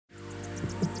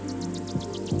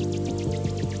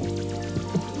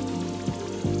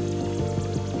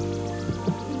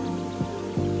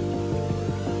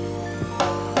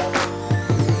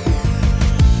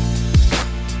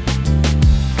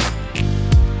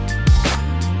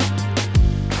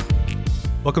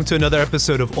Welcome to another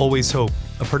episode of Always Hope,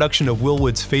 a production of Will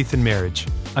Wood's Faith in Marriage.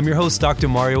 I'm your host, Dr.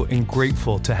 Mario, and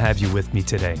grateful to have you with me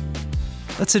today.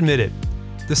 Let's admit it,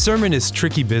 discernment is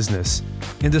tricky business,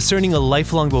 and discerning a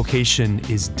lifelong vocation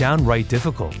is downright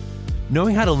difficult.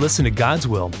 Knowing how to listen to God's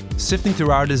will, sifting through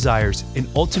our desires, and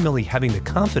ultimately having the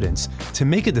confidence to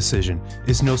make a decision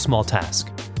is no small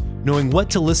task. Knowing what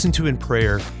to listen to in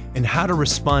prayer and how to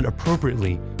respond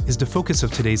appropriately is the focus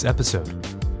of today's episode.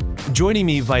 Joining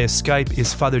me via Skype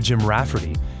is Father Jim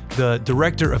Rafferty, the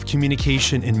Director of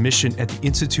Communication and Mission at the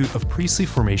Institute of Priestly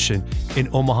Formation in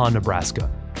Omaha, Nebraska.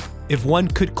 If one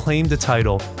could claim the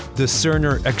title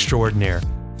Discerner Extraordinaire,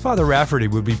 Father Rafferty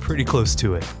would be pretty close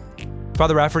to it.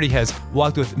 Father Rafferty has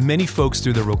walked with many folks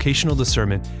through their vocational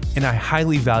discernment, and I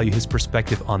highly value his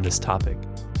perspective on this topic.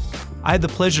 I had the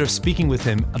pleasure of speaking with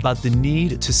him about the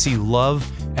need to see love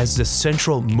as the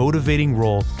central motivating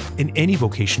role in any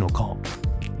vocational call,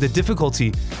 the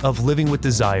difficulty of living with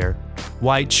desire,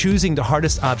 why choosing the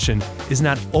hardest option is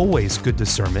not always good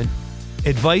discernment,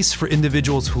 advice for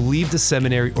individuals who leave the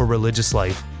seminary or religious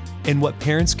life, and what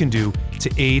parents can do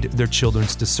to aid their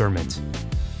children's discernment.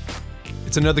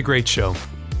 It's another great show.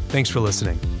 Thanks for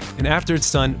listening. And after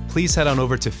it's done, please head on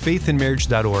over to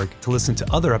faithinmarriage.org to listen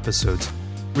to other episodes,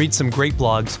 read some great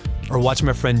blogs, or watch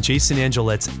my friend Jason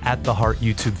Angelette's At the Heart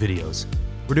YouTube videos.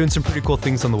 We're doing some pretty cool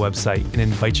things on the website and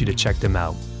invite you to check them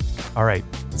out. All right,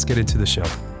 let's get into the show.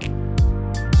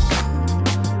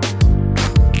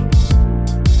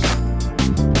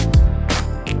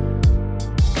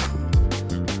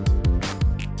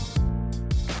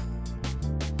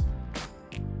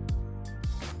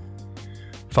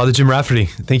 Father Jim Rafferty,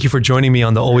 thank you for joining me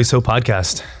on the Always Hope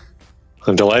podcast.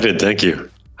 I'm delighted. Ttk you.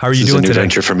 How are you doing today? It's a new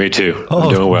venture for me too. Oh,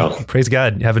 I'm doing well. Praise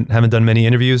God. You haven't done many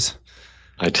interviews?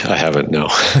 I haven't, no.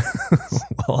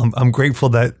 Well, I'm grateful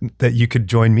that you could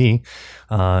join me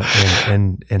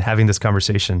in having this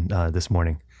conversation this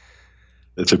morning.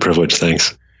 It's a privilege.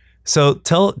 Thanks. So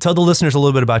tell the listeners a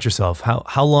little bit about yourself.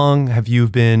 How long have you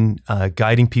been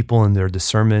guiding people in their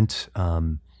discernment?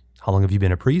 How long have you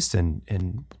been a priest?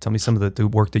 And tell me some of the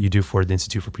work that you do for the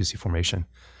Institute for Priestly Formation.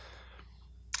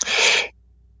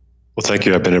 Well, thank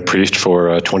you. I've been a priest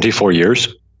for 24 years.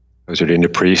 I was ordained a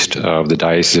priest of the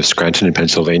Diocese of Scranton in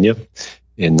Pennsylvania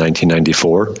in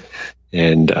 1994.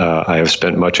 And I have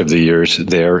spent much of the years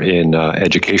there in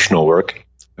educational work.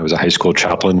 I was a high school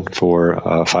chaplain for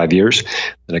 5 years,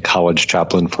 and a college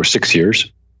chaplain for 6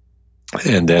 years.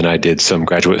 And then I did some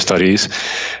graduate studies,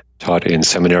 taught in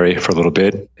seminary for a little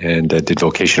bit, and did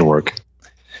vocation work.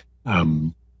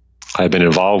 I've been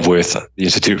involved with the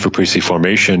Institute for Priestly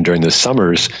Formation during the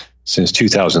summers since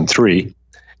 2003.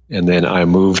 And then I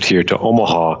moved here to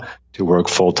Omaha to work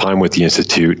full-time with the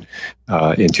Institute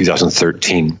in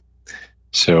 2013.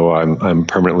 So I'm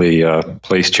permanently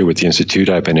placed here with the Institute.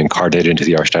 I've been incarnated into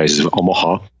the Archdiocese of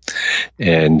Omaha,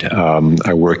 and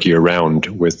I work year-round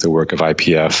with the work of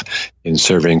IPF in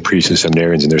serving priests and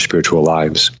seminarians in their spiritual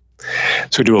lives.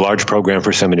 So we do a large program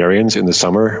for seminarians in the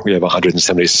summer. We have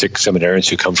 176 seminarians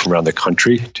who come from around the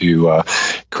country to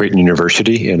Creighton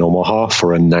University in Omaha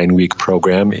for a 9-week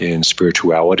program in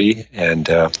spirituality and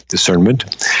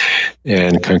discernment.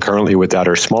 And concurrently with that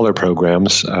are smaller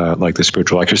programs like the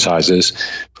spiritual exercises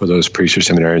for those priests or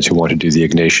seminarians who want to do the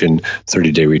Ignatian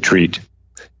 30-day retreat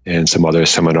and some other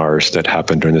seminars that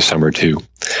happen during the summer too.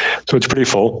 So it's pretty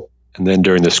full. And then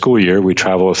during the school year, we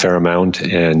travel a fair amount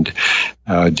and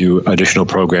do additional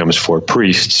programs for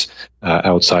priests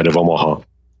outside of Omaha.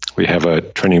 We have a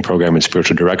training program in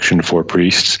spiritual direction for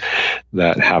priests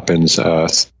that happens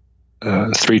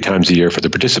 3 times a year for the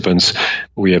participants.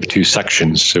 We have 2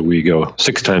 sections, so we go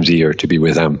 6 times a year to be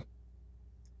with them.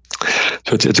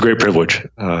 So it's a great privilege.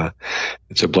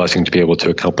 It's a blessing to be able to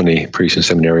accompany priests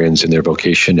and seminarians in their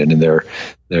vocation and in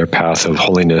their path of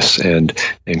holiness and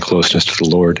closeness to the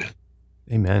Lord.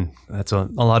 Amen. That's a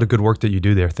lot of good work that you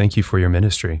do there. Thank you for your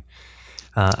ministry.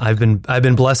 I've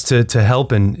been blessed to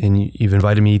help, and you've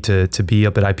invited me to be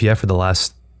up at IPF for the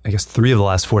last, 3 of the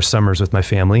last 4 summers with my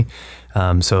family.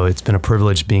 So it's been a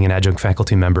privilege being an adjunct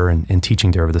faculty member and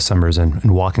teaching there over the summers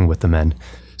and walking with the men.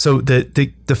 So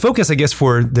the focus, I guess,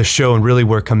 for the show and really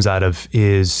where it comes out of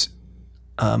is,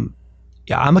 I'm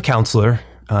a counselor.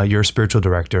 You're a spiritual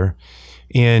director,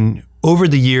 and over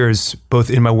the years, both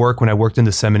in my work when I worked in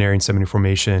the seminary and seminary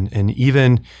formation, and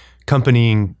even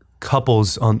accompanying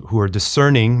couples who are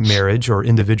discerning marriage or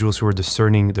individuals who are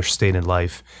discerning their state in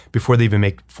life before they even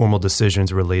make formal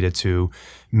decisions related to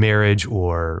marriage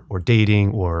or dating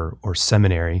or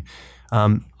seminary,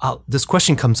 This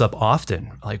question comes up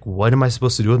often. Like, what am I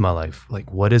supposed to do with my life?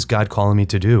 Like, what is God calling me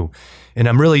to do? And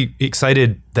I'm really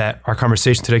excited that our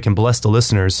conversation today can bless the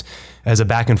listeners as a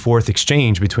back and forth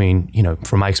exchange between,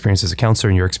 from my experience as a counselor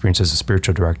and your experience as a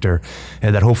spiritual director,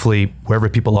 and that hopefully wherever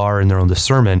people are in their own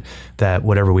discernment, that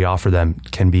whatever we offer them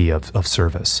can be of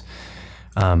service.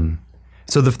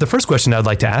 So the first question I'd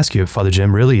like to ask you, Father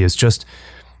Jim, really is just,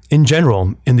 in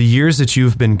general, in the years that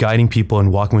you've been guiding people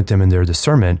and walking with them in their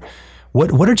discernment,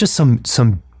 what are just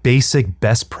some basic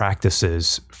best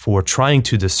practices for trying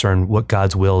to discern what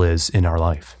God's will is in our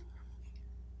life?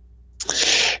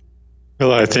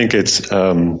 Well, I think it's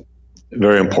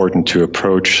very important to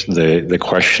approach the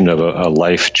question of a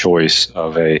life choice,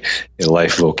 of a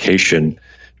life vocation,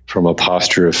 from a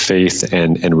posture of faith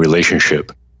and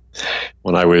relationship.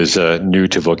 When I was new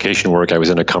to vocation work, I was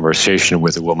in a conversation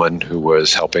with a woman who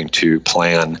was helping to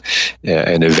plan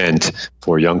an event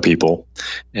for young people.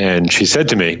 And she said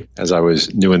to me, as I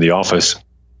was new in the office,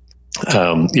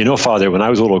 Father, when I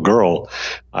was a little girl,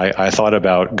 I thought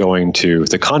about going to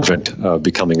the convent,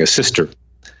 becoming a sister.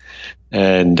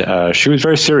 And she was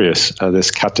very serious.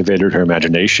 This captivated her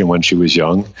imagination when she was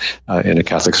young in a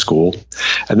Catholic school.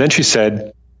 And then she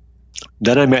said,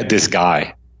 then I met this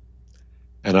guy,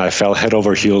 and I fell head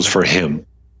over heels for him.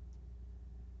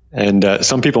 And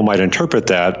some people might interpret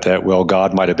that, well,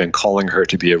 God might have been calling her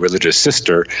to be a religious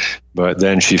sister, but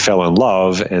then she fell in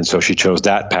love, and so she chose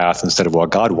that path instead of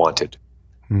what God wanted.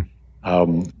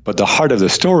 But the heart of the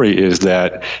story is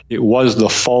that it was the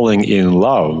falling in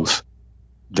love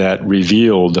that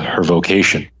revealed her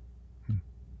vocation.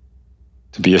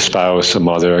 To be a spouse, a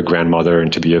mother, a grandmother,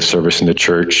 and to be of service in the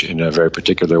church in a very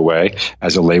particular way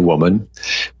as a lay woman.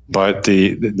 But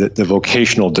the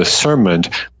vocational discernment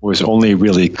was only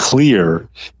really clear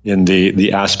in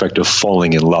the aspect of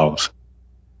falling in love.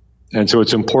 And so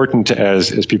it's important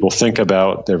as people think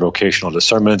about their vocational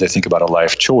discernment, they think about a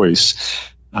life choice.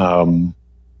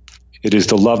 It is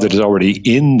the love that is already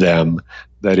in them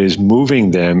that is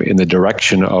moving them in the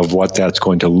direction of what that's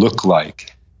going to look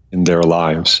like in their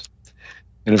lives.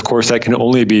 And of course, that can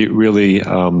only be really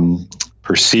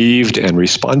perceived and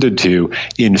responded to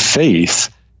in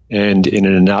faith and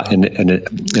in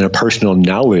a personal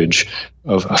knowledge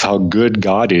of how good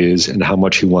God is and how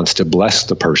much He wants to bless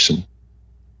the person,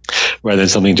 rather than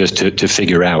something just to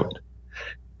figure out.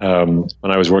 When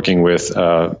I was working with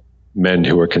men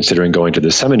who were considering going to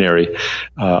the seminary,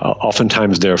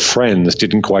 oftentimes their friends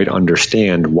didn't quite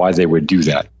understand why they would do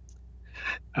that.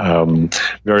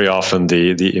 Very often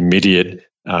the immediate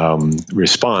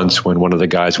response when one of the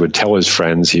guys would tell his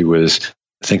friends he was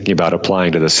thinking about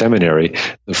applying to the seminary,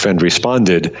 the friend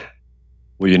responded,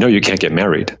 well, you can't get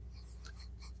married.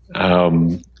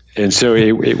 And so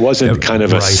it wasn't kind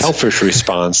of a selfish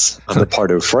response on the part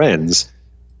of friends,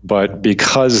 but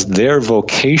because their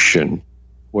vocation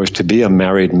was to be a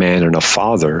married man and a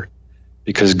father,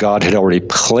 because God had already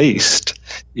placed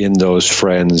in those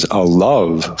friends a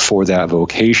love for that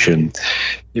vocation,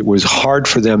 it was hard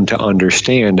for them to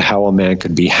understand how a man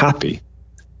could be happy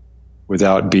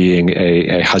without being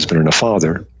a husband and a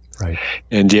father. Right.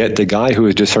 And yet the guy who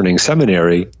is discerning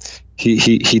seminary,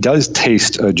 he does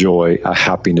taste a joy, a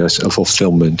happiness, a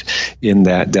fulfillment in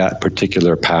that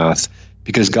particular path,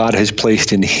 because God has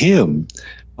placed in him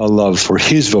a love for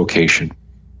his vocation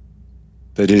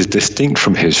that is distinct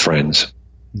from his friends.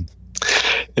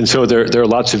 And so there are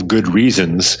lots of good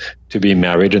reasons to be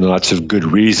married and lots of good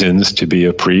reasons to be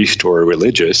a priest or a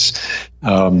religious.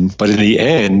 But in the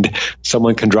end,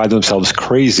 someone can drive themselves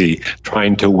crazy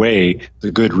trying to weigh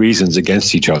the good reasons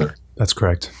against each other. That's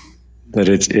correct. That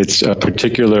it's a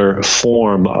particular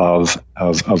form of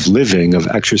living, of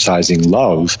exercising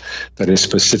love that is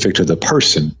specific to the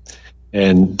person.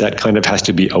 And that kind of has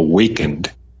to be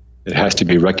awakened. It has to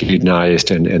be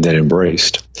recognized and then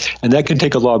embraced. And that can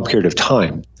take a long period of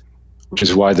time, which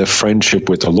is why the friendship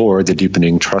with the Lord, the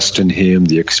deepening trust in him,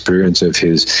 the experience of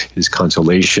his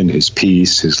consolation, his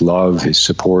peace, his love, his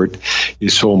support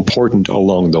is so important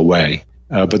along the way.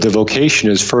 But the vocation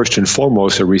is first and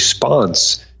foremost a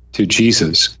response to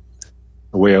Jesus,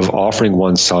 a way of offering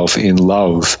oneself in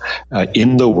love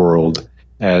in the world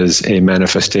as a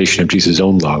manifestation of Jesus'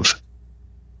 own love.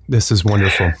 This is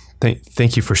wonderful.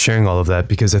 Thank you for sharing all of that,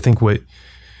 because I think what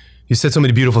you said so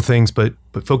many beautiful things, but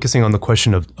focusing on the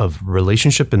question of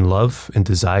relationship and love and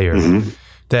desire,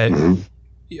 that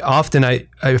often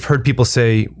I've heard people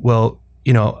say, well,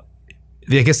 I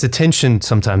guess the tension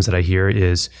sometimes that I hear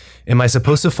is, am I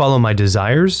supposed to follow my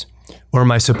desires or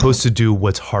am I supposed to do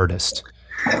what's hardest?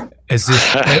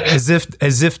 as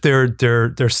if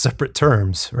they're separate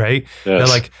terms, right? Yes. They're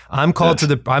like, I'm called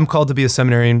to be a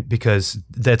seminarian because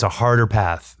that's a harder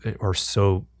path, or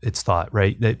so it's thought,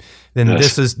 right? Then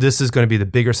this is going to be the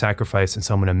bigger sacrifice, and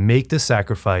so I'm going to make this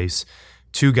sacrifice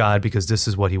to God because this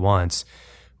is what He wants.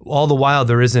 All the while,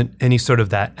 there isn't any sort of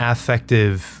that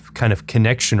affective kind of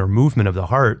connection or movement of the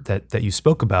heart that you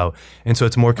spoke about. And so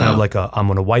it's more kind of like I'm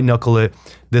going to white knuckle it.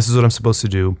 This is what I'm supposed to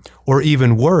do. Or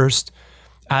even worse,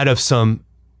 out of some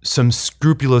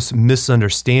scrupulous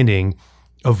misunderstanding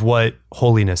of what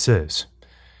holiness is.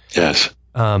 Yes.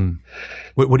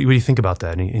 What do you think about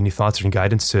that? Any thoughts or any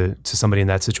guidance to somebody in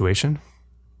that situation?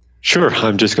 Sure.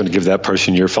 I'm just going to give that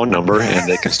person your phone number and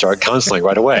they can start counseling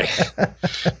right away.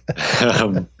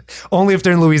 Only if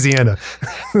they're in Louisiana.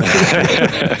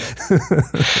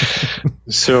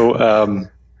 So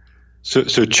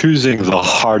choosing the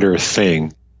harder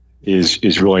thing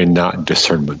is really not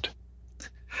discernment.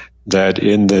 That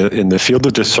in the field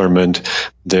of discernment,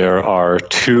 there are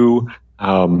two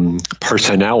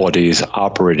personalities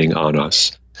operating on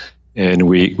us. And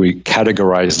we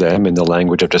categorize them in the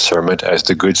language of discernment as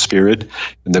the good spirit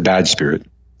and the bad spirit.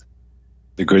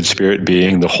 The good spirit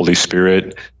being the Holy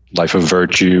Spirit, life of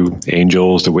virtue,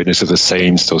 angels, the witness of the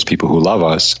saints, those people who love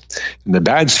us. And the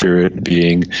bad spirit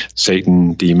being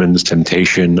Satan, demons,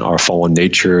 temptation, our fallen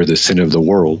nature, the sin of the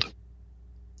world.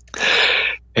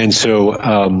 And so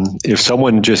if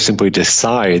someone just simply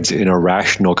decides in a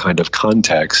rational kind of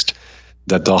context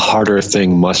that the harder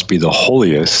thing must be the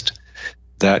holiest,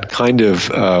 that kind of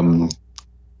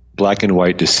black and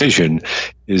white decision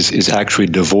is actually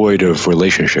devoid of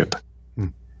relationship.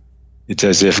 It's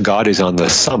as if God is on the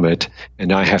summit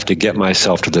and I have to get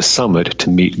myself to the summit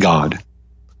to meet God,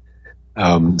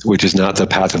 which is not the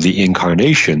path of the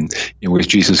incarnation in which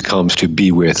Jesus comes to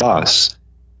be with us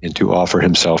and to offer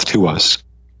Himself to us.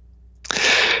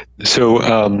 So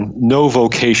no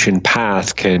vocation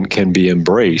path can be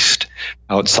embraced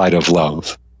outside of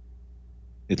love.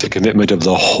 It's a commitment of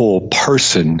the whole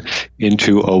person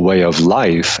into a way of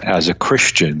life as a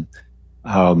Christian,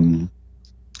 in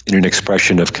an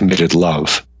expression of committed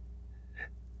love.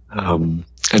 And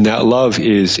that love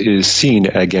is seen,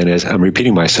 again, as I'm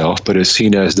repeating myself, but is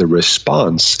seen as the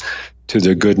response to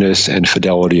the goodness and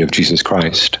fidelity of Jesus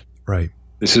Christ. Right.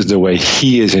 This is the way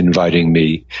He is inviting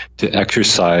me to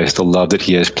exercise the love that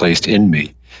He has placed in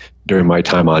me during my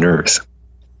time on earth.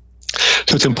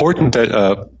 So it's important that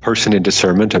a person in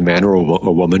discernment, a man or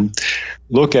a woman,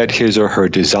 look at his or her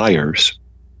desires.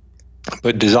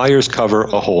 But desires cover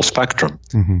a whole spectrum,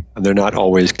 and they're not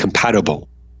always compatible.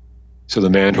 So the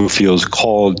man who feels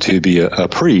called to be a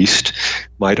priest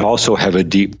might also have a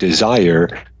deep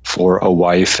desire for a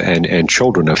wife and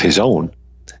children of his own.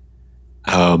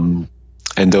 And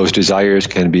those desires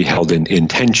can be held in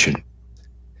tension.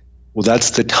 Well, that's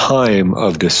the time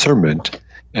of discernment.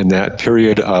 And that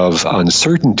period of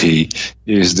uncertainty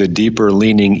is the deeper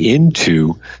leaning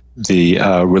into the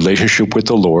relationship with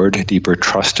the Lord, deeper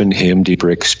trust in Him,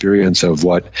 deeper experience of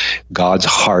what God's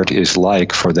heart is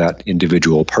like for that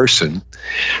individual person,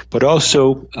 but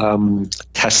also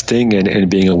testing and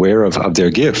being aware of their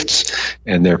gifts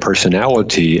and their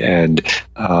personality and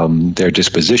their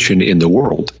disposition in the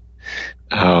world,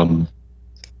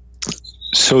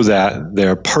 so that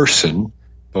their person,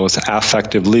 both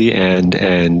affectively and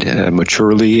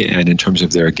maturely, and in terms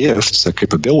of their gifts, their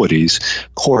capabilities,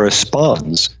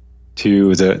 corresponds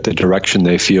to the direction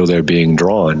they feel they're being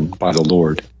drawn by the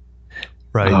Lord.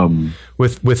 Right.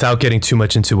 Without getting too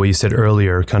much into what you said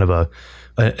earlier, kind of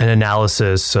an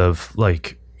analysis of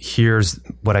like, here's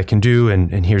what I can do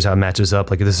and here's how it matches up.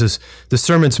 Like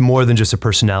discernment's more than just a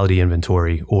personality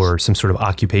inventory or some sort of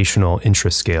occupational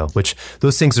interest scale, which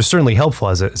those things are certainly helpful.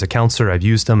 As a counselor, I've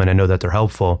used them and I know that they're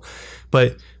helpful,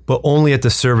 but only at the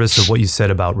service of what you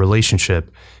said about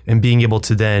relationship and being able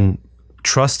to then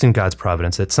trust in God's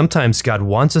providence, that sometimes God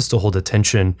wants us to hold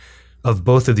attention of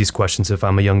both of these questions. If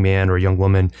I'm a young man or a young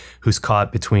woman who's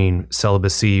caught between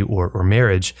celibacy or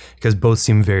marriage, because both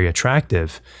seem very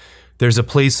attractive, there's a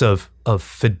place of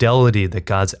fidelity that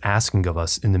God's asking of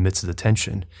us in the midst of the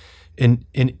tension. And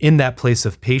in that place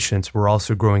of patience, we're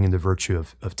also growing in the virtue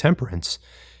of temperance.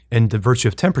 And the virtue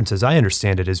of temperance, as I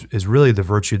understand it, is really the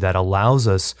virtue that allows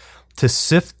us to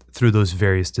sift through those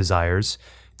various desires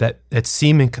that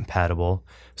seem incompatible,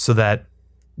 so that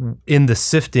in the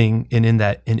sifting and in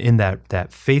that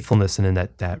faithfulness and in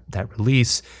that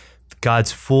release,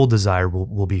 God's full desire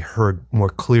will be heard more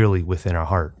clearly within our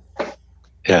heart.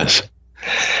 Yes.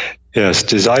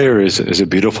 Desire is a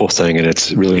beautiful thing, and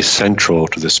it's really central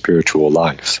to the spiritual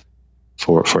life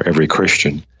for every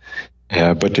Christian.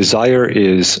 But desire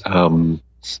is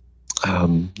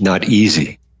not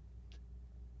easy.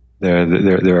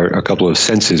 There are a couple of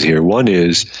senses here. One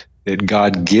is that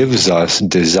God gives us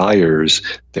desires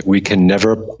that we can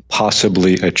never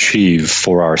possibly achieve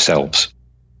for ourselves.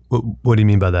 What do you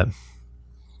mean by that?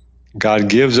 God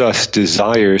gives us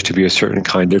desires to be a certain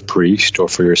kind of priest, or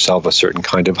for yourself a certain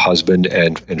kind of husband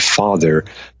and father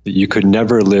that you could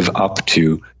never live up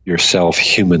to yourself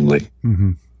humanly.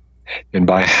 Mm-hmm. And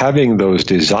by having those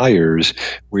desires,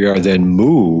 we are then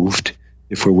moved,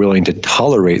 if we're willing to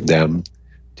tolerate them,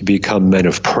 to become men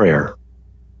of prayer.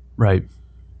 Right.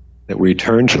 That we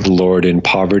turn to the Lord in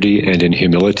poverty and in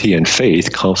humility and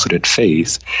faith, confident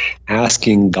faith,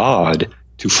 asking God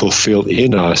to fulfill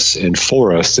in us and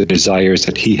for us the desires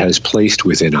that he has placed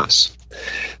within us,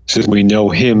 so that we know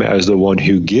him as the one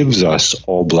who gives us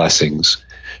all blessings,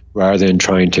 rather than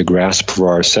trying to grasp for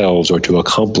ourselves or to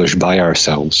accomplish by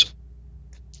ourselves.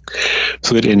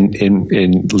 So that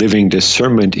in living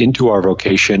discernment into our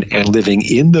vocation and living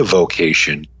in the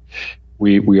vocation,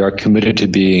 we are committed to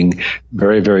being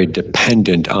very, very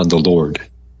dependent on the Lord.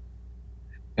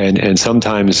 And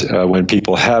sometimes when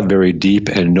people have very deep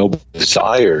and noble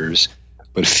desires,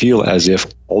 but feel as if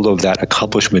all of that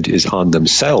accomplishment is on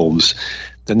themselves,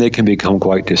 then they can become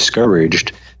quite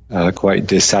discouraged, quite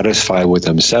dissatisfied with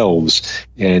themselves,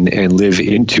 and live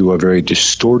into a very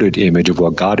distorted image of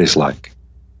what God is like.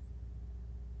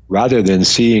 Rather than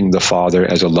seeing the Father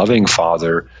as a loving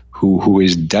Father who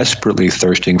is desperately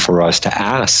thirsting for us to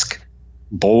ask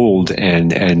bold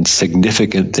and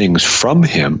significant things from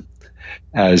him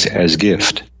as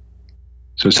gift.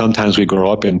 So sometimes we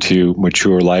grow up into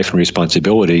mature life and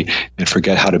responsibility and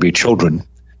forget how to be children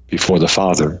before the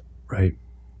Father. Right.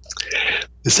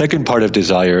 The second part of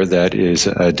desire that is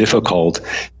difficult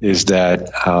is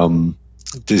that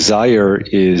desire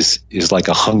is like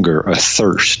a hunger, a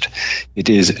thirst. It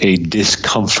is a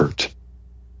discomfort.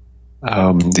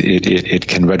 It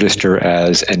can register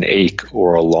as an ache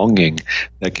or a longing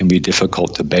that can be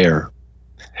difficult to bear.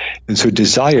 And so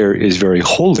desire is very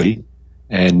holy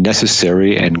and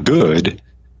necessary and good,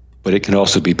 but it can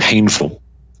also be painful.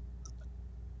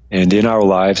 And in our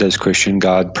lives as Christian,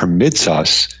 God permits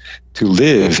us to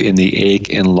live in the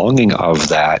ache and longing of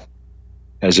that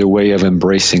as a way of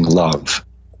embracing love.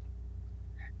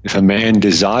 If a man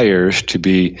desires to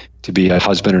be a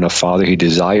husband and a father, he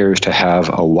desires to have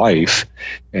a wife,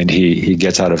 and he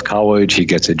gets out of college, he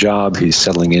gets a job, he's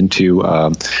settling into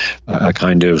a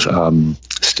kind of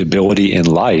stability in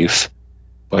life,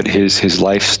 but his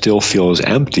life still feels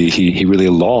empty. He really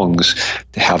longs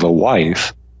to have a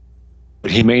wife, but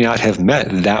he may not have met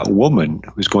that woman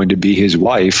who's going to be his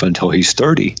wife until he's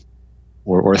 30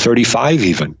 or 35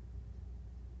 even.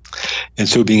 And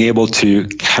so being able to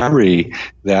carry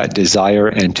that desire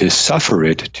and to suffer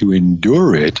it, to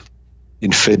endure it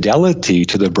in fidelity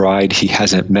to the bride he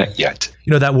hasn't met yet.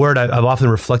 You know, that word, I've often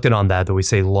reflected on that we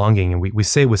say longing, and we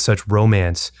say it with such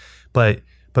romance, but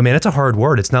man, it's a hard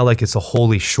word. It's not like it's a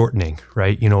holy shortening,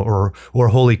 right? You know, or a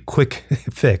holy quick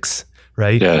fix,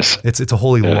 right? Yes. It's a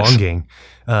holy longing.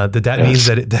 That yes. means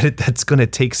that's going to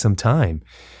take some time.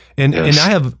 And yes.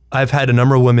 and I've had a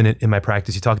number of women in my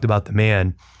practice. You talked about the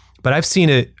man, but I've seen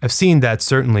that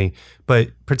certainly, but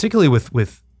particularly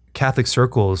with Catholic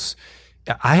circles,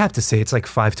 I have to say it's like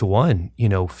 5-1, you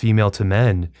know, female to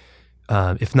men,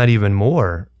 if not even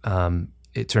more,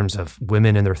 in terms of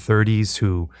women in their 30s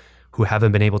who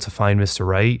haven't been able to find Mr.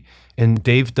 Right. And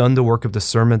they've done the work of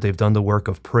discernment. They've done the work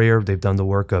of prayer. They've done the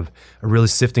work of really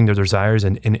sifting their desires,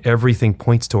 and everything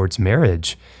points towards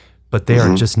marriage, but they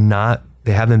are just not,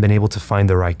 they haven't been able to find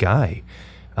the right guy.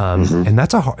 And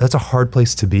that's a hard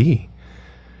place to be.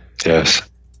 Yes.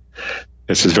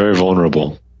 This is very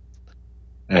vulnerable.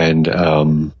 And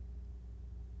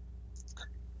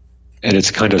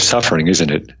it's kind of suffering, isn't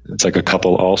it? It's like a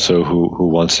couple also who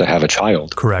wants to have a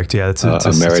child. Correct. Yeah. It's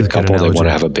a married couple, they want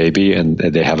to have a baby and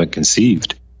they haven't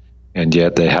conceived. And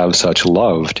yet they have such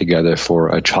love together for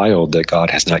a child that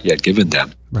God has not yet given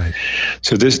them. Right.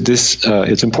 So this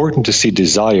it's important to see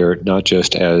desire not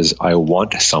just as I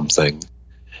want something,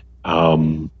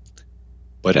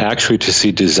 but actually to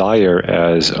see desire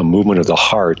as a movement of the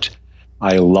heart.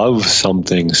 I love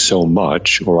something so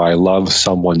much, or I love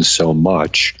someone so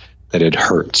much that it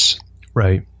hurts.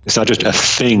 Right. It's not just a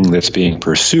thing that's being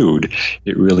pursued.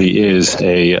 It really is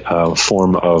a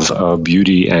form of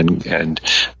beauty and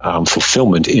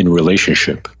fulfillment in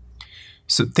relationship.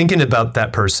 So thinking about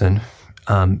that person,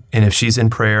 and if she's in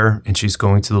prayer and she's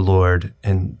going to the Lord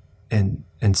and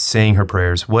saying her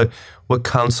prayers, what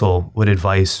counsel, what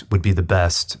advice would be the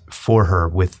best for her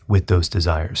with those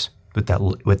desires, with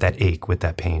that ache, with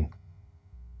that pain?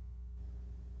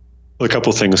 Well, a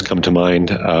couple things come to mind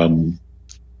in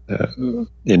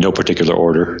no particular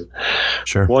order.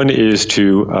 Sure. One is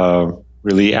to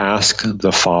really ask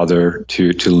the father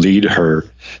to lead her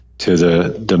to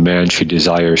the man she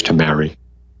desires to marry.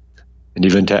 And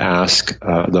even to ask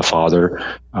the father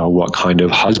what kind of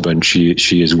husband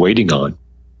she is waiting on.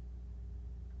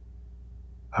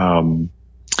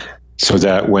 So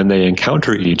that when they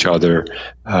encounter each other,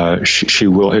 it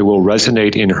will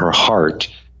resonate in her heart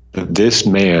that this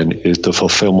man is the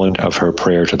fulfillment of her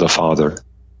prayer to the Father.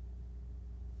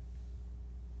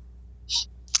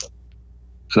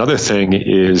 Another thing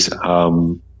is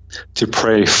to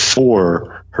pray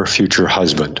for her future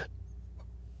husband,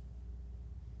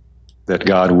 that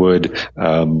God would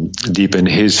deepen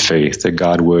his faith, that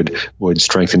God would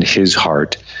strengthen his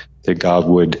heart, that God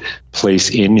would place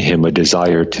in him a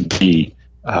desire to be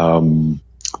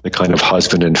the kind of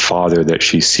husband and father that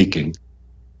she's seeking.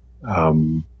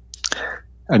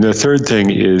 And the third thing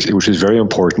is, which is very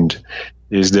important,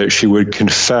 is that she would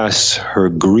confess her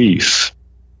grief.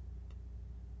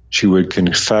 She would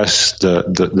confess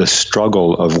the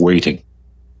struggle of waiting.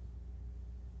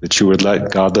 That she would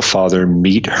let God the Father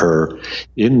meet her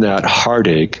in that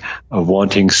heartache of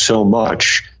wanting so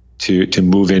much to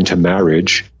move into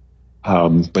marriage,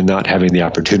 but not having the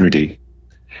opportunity.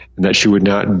 And that she would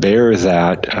not bear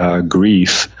that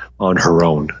grief on her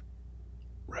own.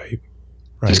 Right.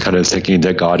 Just kind of thinking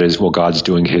that God's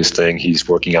doing his thing. He's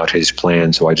working out his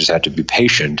plan, so I just have to be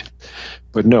patient.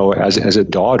 But no, as a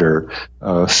daughter,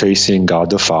 facing God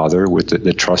the Father with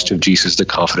the trust of Jesus, the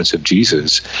confidence of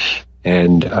Jesus,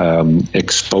 and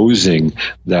exposing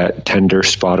that tender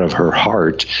spot of her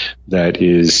heart that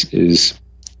is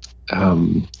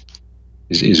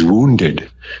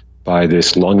wounded by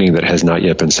this longing that has not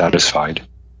yet been satisfied.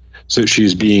 So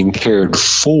she's being cared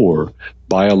for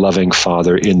by a loving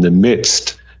Father in the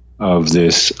midst of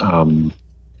this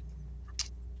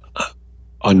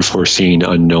unforeseen,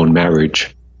 unknown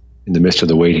marriage, in the midst of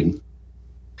the waiting.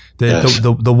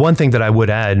 The one thing that I would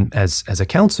add as a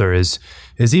counselor is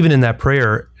even in that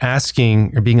prayer,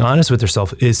 asking or being honest with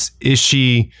herself, is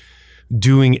she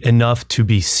doing enough to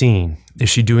be seen? Is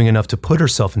she doing enough to put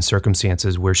herself in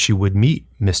circumstances where she would meet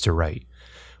Mr. Right?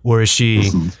 Or is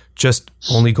she just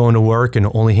only going to work and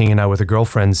only hanging out with her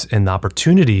girlfriends, and the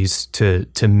opportunities to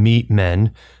meet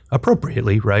men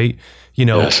appropriately, right?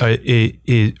 Yes.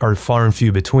 Are far and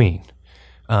few between.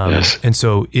 Yes. And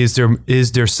so is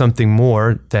there something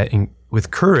more that with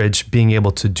courage being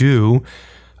able to do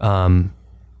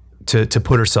to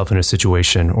put herself in a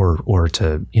situation or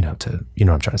to what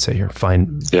I'm trying to say here,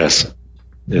 find yes.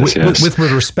 With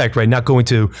respect, right? Not going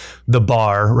to the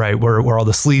bar, right, where all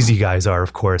the sleazy guys are,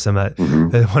 of course. I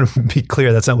want to be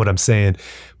clear, that's not what I'm saying.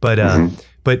 But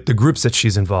but the groups that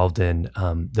she's involved in,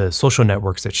 the social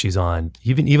networks that she's on,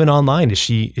 even online, is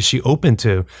she open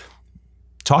to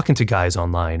talking to guys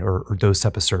online or those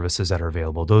type of services that are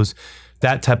available?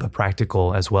 That type of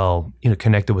practical as well,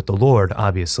 connected with the Lord,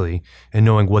 obviously, and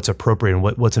knowing what's appropriate and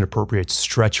what's an appropriate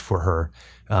stretch for her.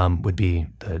 Would be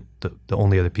the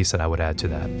only other piece that I would add to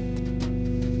that.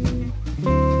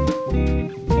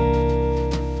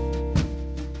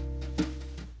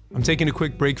 I'm taking a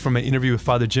quick break from my interview with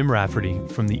Father Jim Rafferty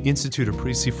from the Institute of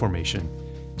Priestly Formation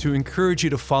to encourage you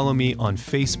to follow me on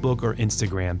Facebook or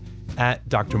Instagram at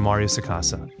Dr. Mario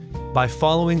Sacasa. By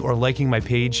following or liking my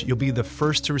page, you'll be the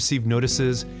first to receive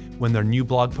notices when their new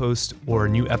blog post or a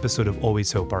new episode of Always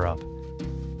Hope are up.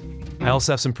 I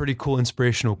also have some pretty cool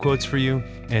inspirational quotes for you,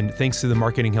 and thanks to the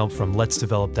marketing help from Let's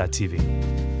Develop That TV.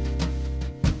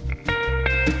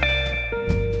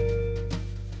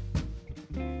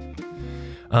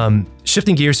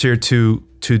 Shifting gears here to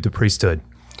the priesthood.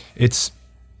 It's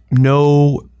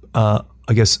no,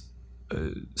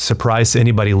 surprise to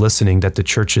anybody listening that the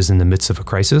church is in the midst of a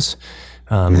crisis,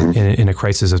 in a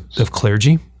crisis of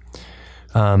clergy.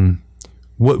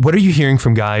 What are you hearing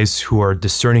from guys who are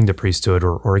discerning the priesthood,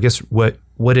 or I guess what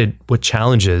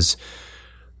challenges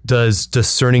does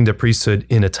discerning the priesthood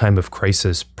in a time of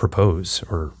crisis propose,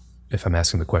 or if I'm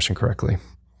asking the question correctly?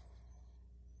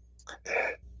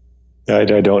 I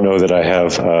don't know that I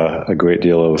have a great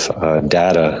deal of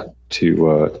data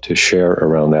to share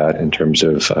around that in terms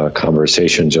of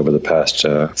conversations over the past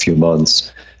few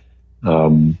months.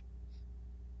 I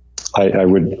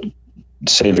would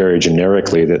say very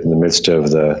generically that in the midst of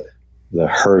the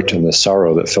hurt and the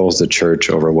sorrow that fills the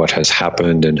church over what has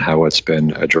happened and how it's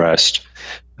been addressed,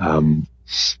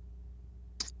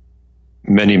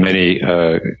 many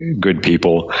good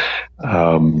people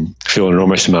feel an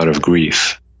enormous amount of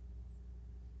grief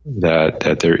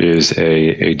that there is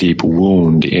a deep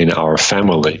wound in our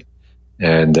family,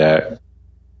 and that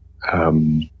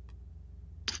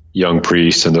young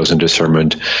priests and those in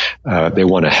discernment, they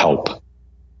want to help.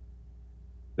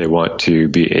 They want to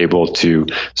be able to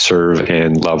serve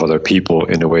and love other people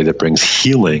in a way that brings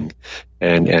healing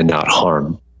and not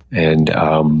harm. And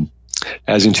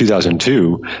as in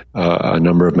 2002, a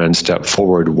number of men stepped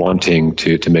forward wanting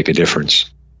to make a difference,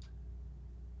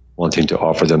 wanting to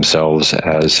offer themselves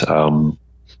as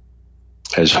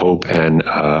hope and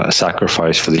a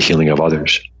sacrifice for the healing of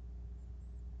others.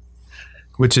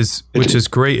 Which is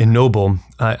great and noble.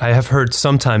 I have heard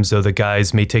sometimes, though, the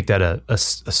guys may take that a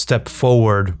step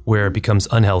forward where it becomes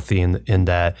unhealthy in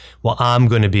that, well, I'm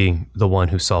going to be the one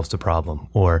who solves the problem,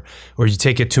 or you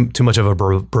take it too much of a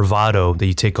bravado that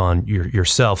you take on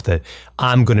yourself, that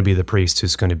I'm going to be the priest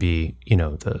who's going to be,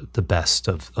 the best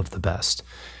of the best,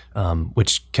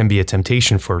 which can be a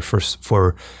temptation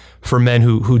for men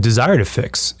who desire to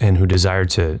fix and who desire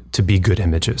to be good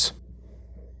images.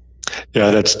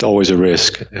 Yeah, that's always a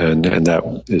risk, and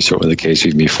that is certainly the case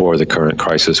even before the current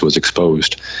crisis was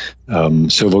exposed.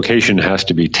 So vocation has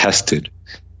to be tested.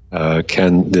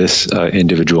 Can this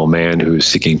individual man who's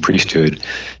seeking priesthood,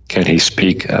 can he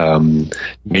speak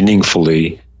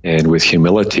meaningfully and with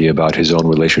humility about his own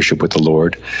relationship with the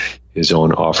Lord, his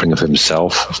own offering of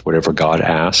himself, whatever God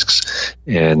asks,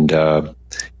 and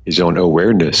his own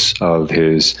awareness of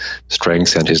his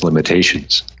strengths and his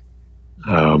limitations?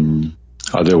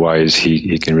 Otherwise,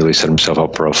 he can really set himself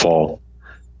up for a fall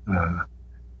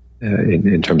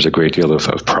in terms of a great deal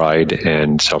of pride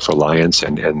and self-reliance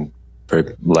and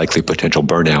very likely potential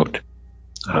burnout.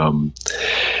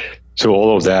 So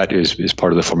all of that is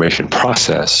part of the formation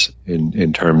process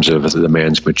in terms of the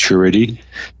man's maturity,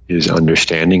 his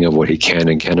understanding of what he can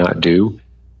and cannot do,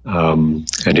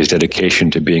 and his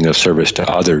dedication to being of service to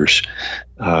others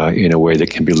in a way that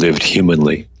can be lived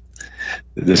humanly.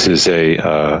 This is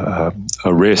a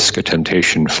risk, a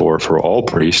temptation for all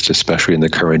priests, especially in the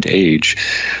current age,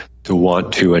 to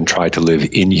want to and try to live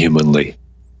inhumanly,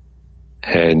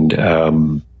 and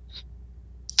to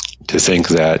think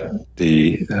that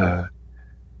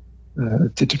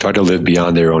to try to live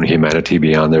beyond their own humanity,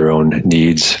 beyond their own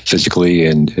needs, physically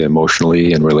and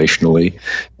emotionally and relationally,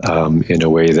 in a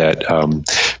way that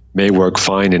may work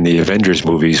fine in the Avengers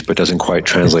movies, but doesn't quite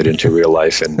translate into real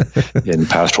life and in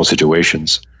pastoral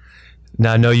situations.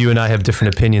 Now, I know you and I have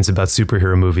different opinions about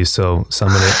superhero movies, so I'm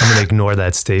gonna ignore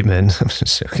that statement. I'm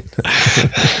just joking.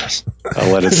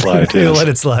 I'll let it slide. Yes. I'll let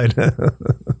it slide.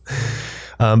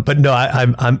 But no,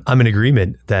 I'm in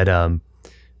agreement that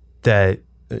that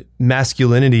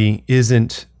masculinity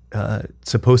isn't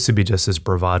supposed to be just this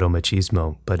bravado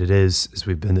machismo, but it is, as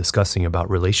we've been discussing, about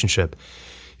relationship.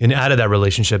 And out of that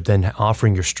relationship, then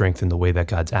offering your strength in the way that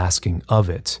God's asking of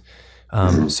it.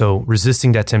 So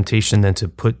resisting that temptation then to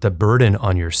put the burden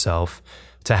on yourself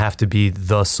to have to be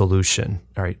the solution,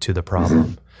 all right, to the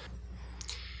problem.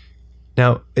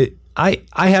 Now, I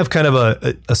have kind of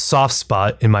a soft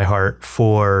spot in my heart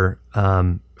for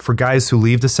guys who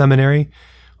leave the seminary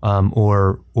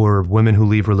or women who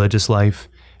leave religious life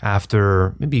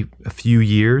after maybe a few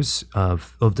years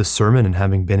of discernment and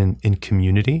having been in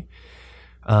community.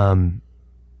 And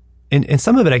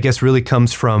some of it, I guess, really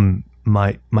comes from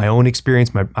my own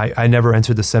experience. I never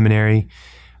entered the seminary,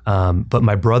 but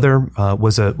my brother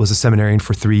was a seminarian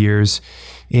for 3 years,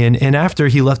 and after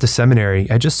he left the seminary,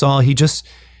 I just saw he just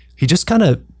kind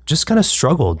of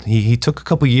struggled. He took a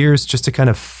couple years just to kind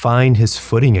of find his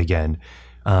footing again,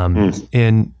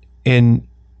 and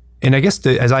I guess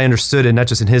as I understood it, not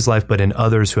just in his life but in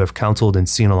others who have counseled and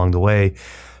seen along the way,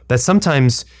 that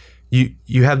sometimes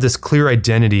you have this clear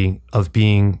identity of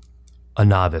being a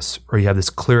novice, or you have this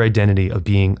clear identity of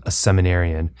being a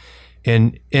seminarian.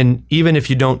 And even if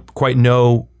you don't quite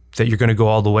know that you're going to go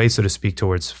all the way, so to speak,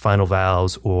 towards final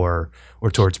vows or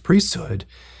towards priesthood,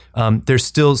 there's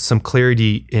still some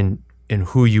clarity in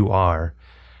who you are.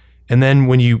 And then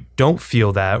when you don't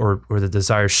feel that, or the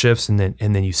desire shifts, and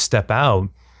then you step out,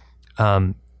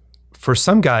 for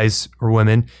some guys or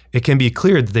women, it can be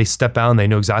clear that they step out and they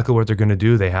know exactly what they're going to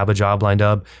do. They have a job lined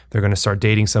up. They're going to start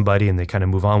dating somebody, and they kind of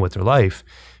move on with their life.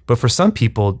 But for some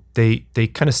people, they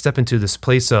kind of step into this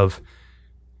place of,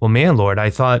 well, man, Lord, I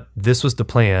thought this was the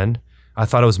plan. I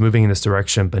thought I was moving in this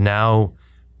direction, but now,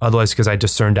 otherwise, because I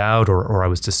discerned out or I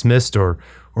was dismissed or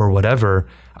whatever,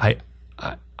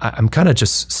 I'm kind of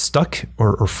just stuck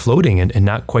or floating and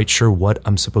not quite sure what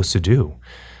I'm supposed to do.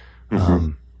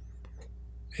 Mm-hmm.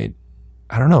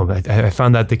 I don't know. I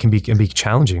found that they can be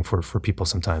challenging for people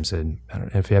sometimes. And I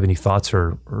don't know if you have any thoughts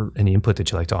or any input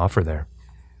that you'd like to offer there.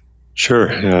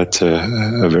 Sure. Yeah, it's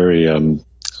a very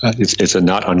it's a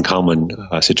not uncommon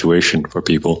situation for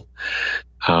people,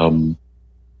 and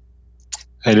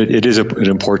it is an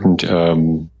important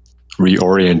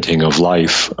reorienting of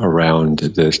life around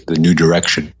the new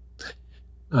direction.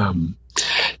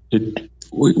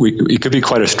 It could be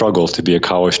quite a struggle to be a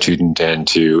college student and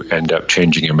to end up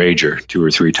changing your major 2 or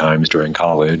 3 times during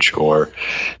college, or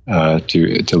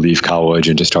to leave college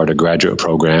and to start a graduate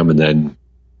program and then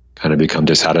kind of become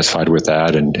dissatisfied with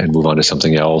that and move on to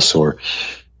something else, or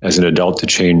as an adult to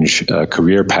change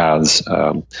career paths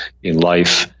in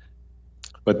life.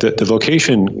 But the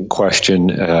vocation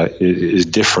question is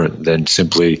different than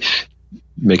simply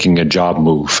making a job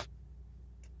move.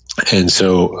 And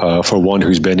so for one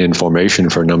who's been in formation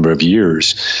for a number of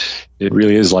years, it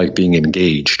really is like being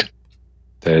engaged.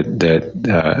 That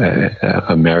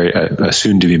a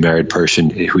soon-to-be married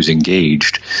person who's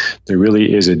engaged, there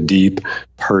really is a deep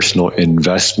personal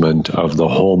investment of the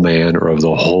whole man or of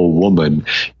the whole woman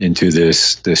into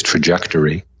this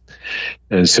trajectory.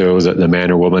 And so the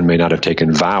man or woman may not have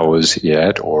taken vows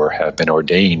yet or have been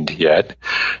ordained yet,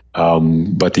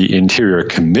 but the interior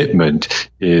commitment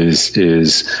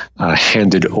is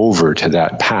handed over to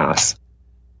that path,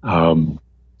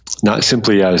 not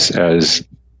simply as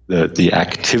the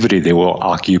activity that will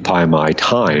occupy my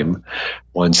time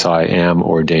once I am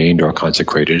ordained or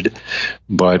consecrated,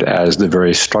 but as the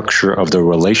very structure of the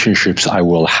relationships I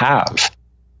will have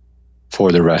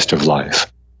for the rest of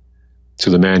life. So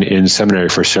the man in seminary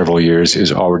for several years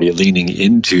is already leaning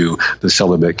into the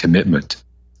celibate commitment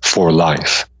for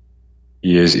life.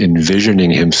 He is envisioning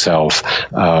himself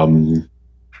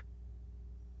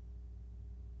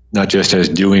not just as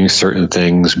doing certain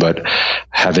things, but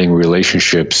having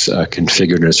relationships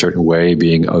configured in a certain way,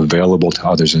 being available to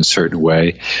others in a certain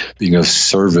way, being of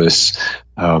service,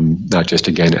 not just,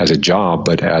 again, as a job,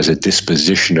 but as a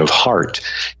disposition of heart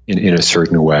in a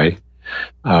certain way.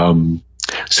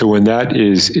 So when that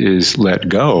is let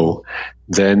go,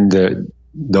 then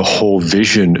the whole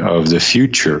vision of the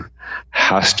future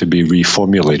has to be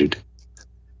reformulated.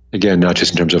 Again, not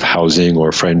just in terms of housing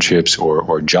or friendships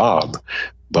or job,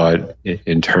 but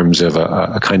in terms of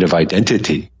a kind of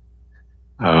identity.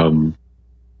 No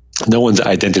one's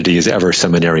identity is ever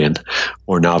seminarian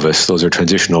or novice. Those are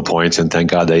transitional points, and thank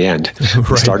God they end. Right.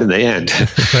 They start and they end.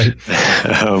 Right.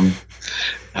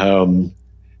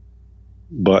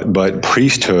 But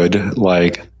priesthood,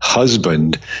 like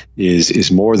husband,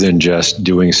 is more than just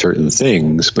doing certain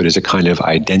things, but is a kind of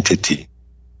identity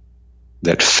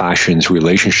that fashions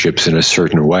relationships in a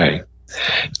certain way.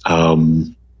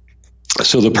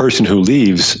 So the person who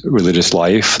leaves religious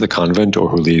life, the convent, or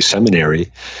who leaves seminary,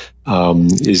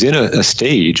 is in a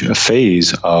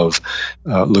phase of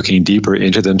looking deeper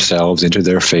into themselves, into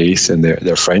their faith and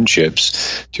their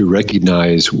friendships, to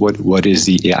recognize what is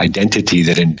the identity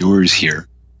that endures here.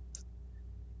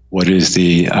 What is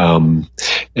the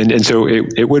and so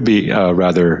it would be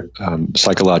rather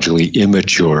psychologically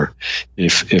immature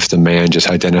if the man just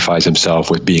identifies himself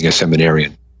with being a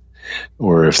seminarian,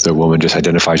 or if the woman just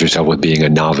identifies herself with being a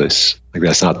novice. Like,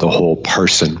 that's not the whole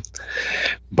person.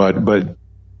 But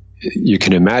you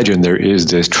can imagine there is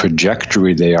this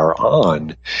trajectory they are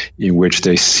on in which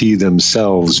they see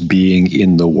themselves being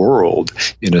in the world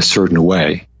in a certain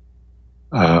way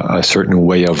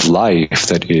of life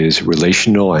that is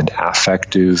relational and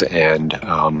affective and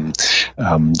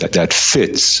that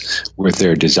fits with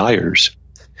their desires.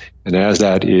 And as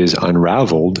that is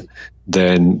unraveled,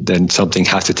 then something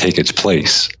has to take its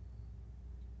place.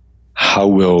 How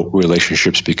will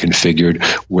relationships be configured?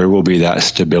 Where will be that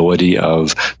stability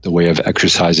of the way of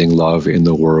exercising love in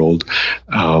the world?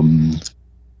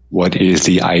 What is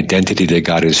the identity that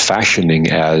God is fashioning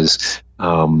as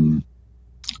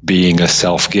being a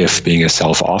self-gift, being a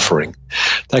self-offering?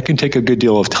 That can take a good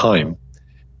deal of time.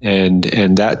 And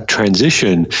that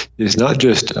transition is not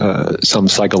just some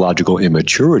psychological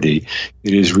immaturity.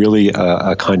 It is really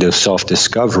a kind of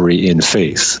self-discovery in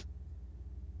faith.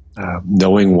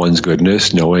 Knowing one's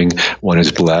goodness, knowing one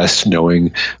is blessed,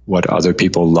 knowing what other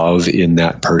people love in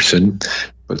that person,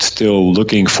 but still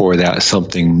looking for that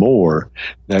something more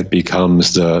that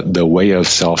becomes the way of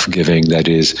self-giving that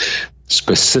is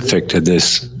specific to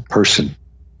this person.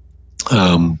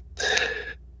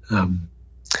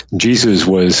 Jesus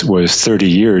was 30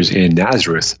 years in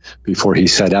Nazareth before he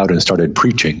set out and started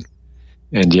preaching.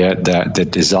 And yet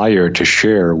that desire to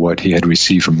share what he had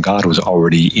received from God was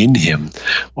already in him,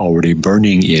 already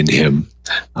burning in him,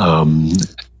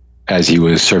 as he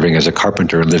was serving as a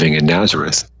carpenter living in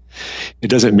Nazareth. It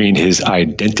doesn't mean his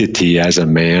identity as a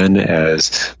man,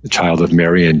 as the child of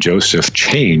Mary and Joseph,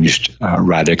 changed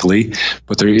radically,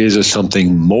 but there is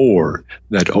something more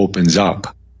that opens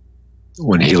up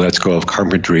when he lets go of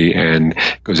carpentry and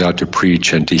goes out to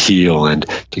preach and to heal and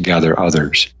to gather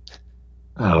others.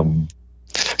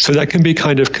 So that can be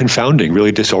kind of confounding,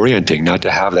 really disorienting, not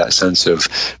to have that sense of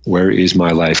where is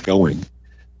my life going.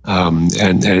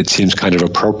 And it seems kind of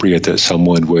appropriate that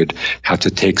someone would have to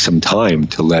take some time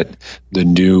to let the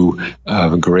new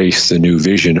grace, the new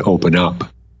vision open up.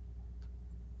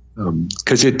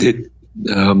 Because again,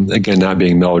 not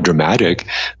being melodramatic,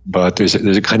 but there's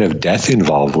a kind of death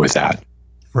involved with that.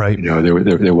 Right.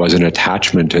 There was an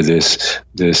attachment to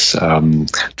this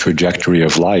trajectory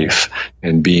of life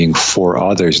and being for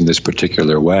others in this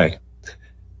particular way.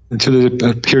 And so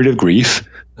there's a period of grief,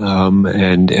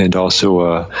 and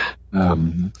also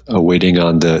a waiting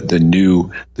on the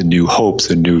new hope,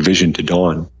 the new vision to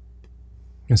dawn.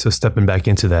 And so stepping back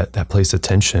into that place of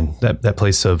tension, that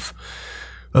place of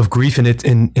grief. And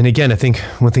again, I think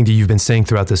one thing that you've been saying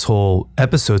throughout this whole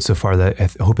episode so far that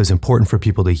I hope is important for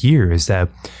people to hear is that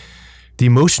the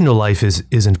emotional life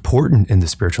is important in the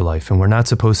spiritual life. And we're not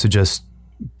supposed to just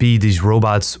be these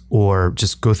robots or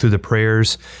just go through the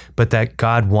prayers, but that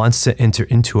God wants to enter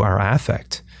into our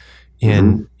affect.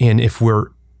 And if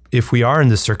we are in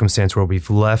this circumstance where we've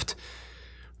left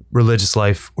religious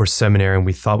life or seminary and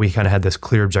we thought we kind of had this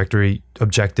clear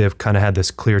objective, kind of had this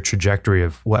clear trajectory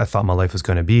of what I thought my life was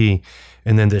going to be,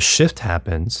 and then this shift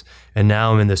happens, and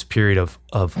now I'm in this period of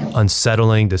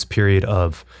unsettling, this period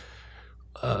of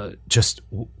just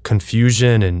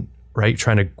confusion and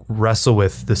trying to wrestle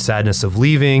with the sadness of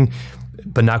leaving,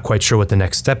 but not quite sure what the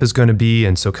next step is going to be,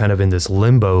 and so kind of in this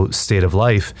limbo state of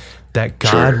life, that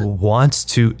God wants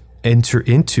to enter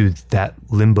into that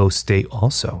limbo state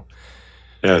also.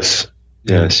 Yes.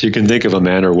 You can think of a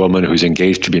man or woman who's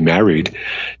engaged to be married,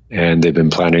 and they've been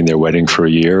planning their wedding for a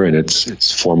year, and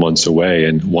it's 4 months away,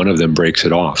 and one of them breaks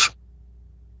it off.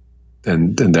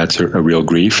 And that's a real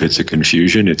grief. It's a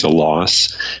confusion. It's a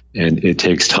loss, and it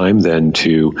takes time then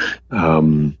to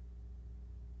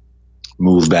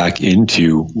move back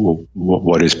into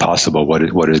what is possible.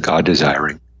 What is God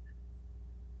desiring?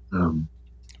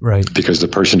 Right. Because the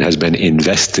person has been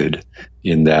invested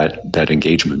in that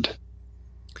engagement.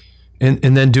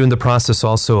 And then doing the process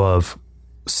also of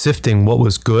sifting what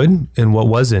was good and what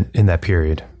wasn't in that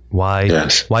period. Why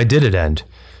did it end?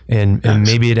 And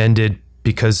maybe it ended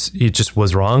because it just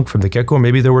was wrong from the get-go.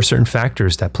 Maybe there were certain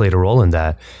factors that played a role in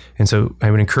that. And so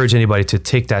I would encourage anybody to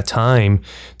take that time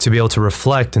to be able to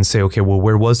reflect and say, okay, well,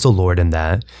 where was the Lord in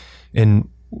that? And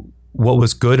what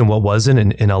was good and what wasn't,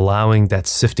 and allowing that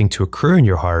sifting to occur in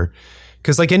your heart.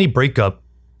 Because like any breakup,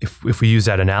 if we use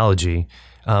that analogy,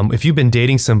 if you've been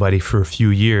dating somebody for a few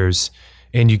years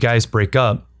and you guys break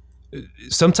up,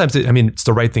 sometimes, it's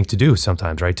the right thing to do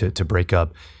sometimes, right? To break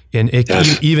up. And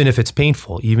even if it's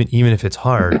painful, even if it's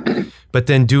hard, but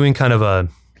then doing kind of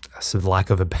so the lack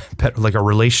of a better, like a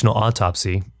relational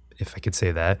autopsy, if I could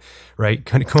say that, right?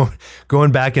 Kind of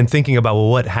going back and thinking about, well,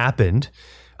 what happened,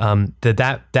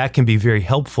 that can be very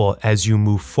helpful as you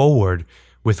move forward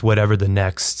with whatever the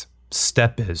next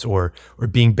step is, or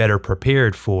being better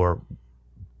prepared for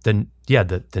the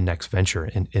next venture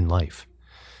in life.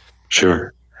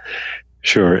 Sure.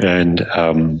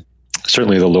 And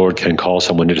certainly the Lord can call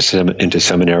someone into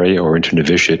seminary or into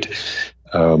novitiate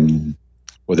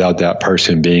without that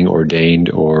person being ordained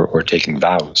or taking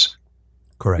vows.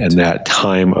 Correct. And that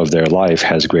time of their life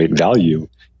has great value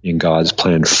in God's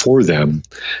plan for them,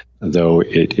 though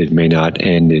it may not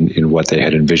end in what they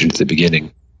had envisioned at the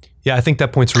beginning. Yeah, I think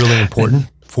that point's really important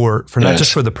for not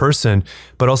just for the person,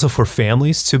 but also for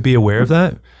families to be aware of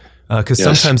that. Because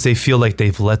sometimes they feel like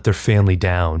they've let their family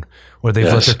down, or they've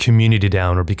let their community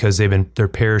down, or because their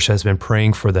parish has been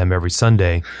praying for them every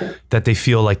Sunday, that they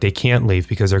feel like they can't leave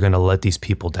because they're going to let these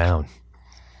people down.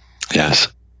 Yes,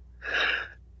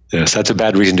 that's a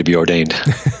bad reason to be ordained.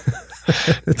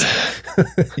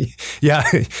 Yeah.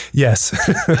 Yes.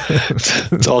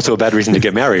 It's also a bad reason to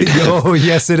get married. Oh,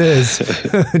 yes, it is.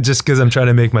 Just because I'm trying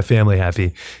to make my family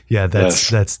happy. Yeah,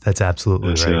 that's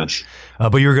absolutely right. Yes.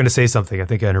 But you were going to say something. I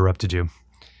think I interrupted you.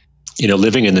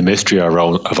 Living in the mystery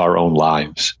of our own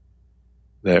lives,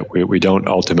 that we don't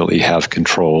ultimately have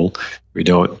control. We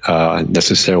don't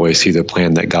necessarily see the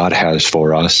plan that God has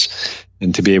for us,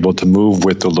 and to be able to move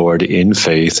with the Lord in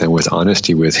faith and with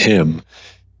honesty with Him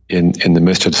in the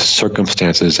midst of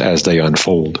circumstances as they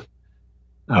unfold.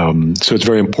 So it's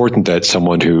very important that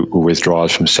someone who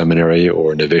withdraws from seminary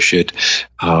or novitiate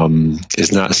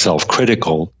is not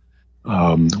self-critical,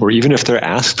 or even if they're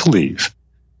asked to leave,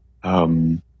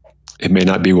 it may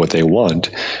not be what they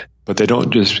want, but they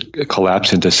don't just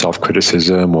collapse into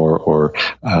self-criticism or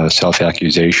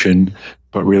self-accusation,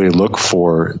 but really look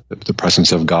for the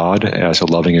presence of God as a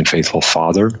loving and faithful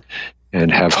Father, and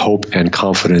have hope and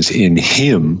confidence in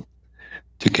Him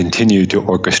to continue to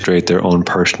orchestrate their own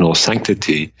personal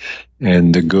sanctity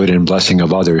and the good and blessing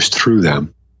of others through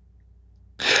them.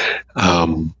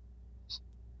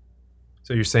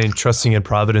 So you're saying trusting in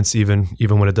providence even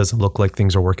when it doesn't look like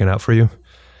things are working out for you?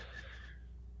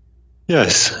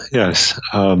 Yes.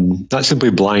 Not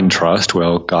simply blind trust.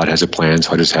 Well, God has a plan,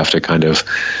 so I just have to kind of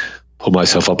pull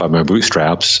myself up by my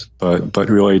bootstraps. But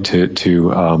really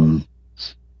to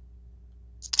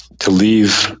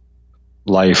leave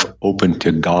life open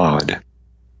to God,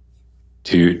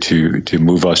 to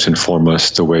move us and form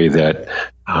us the way that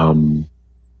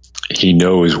He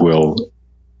knows will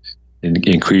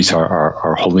increase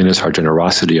our holiness, our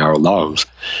generosity, our love,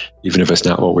 even if it's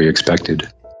not what we expected.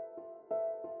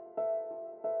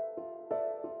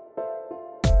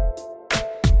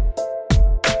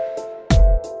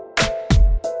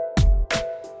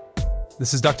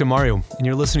 This is Dr. Mario, and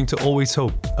you're listening to Always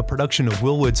Hope, a production of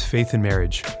Willwood's Faith and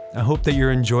Marriage. I hope that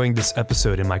you're enjoying this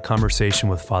episode and my conversation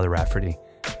with Father Rafferty.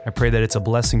 I pray that it's a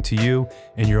blessing to you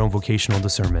and your own vocational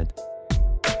discernment.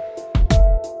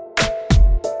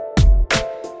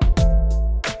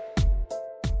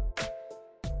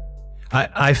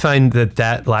 I find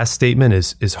that last statement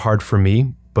is hard for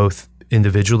me, both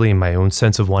individually in my own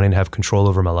sense of wanting to have control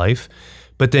over my life,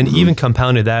 but then even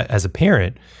compounded that as a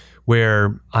parent,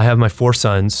 where I have my 4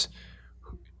 sons,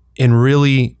 and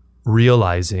really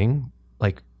realizing,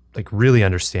 like really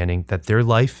understanding that their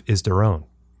life is their own.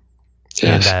 Yes.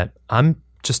 And that I'm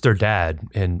just their dad,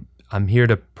 and I'm here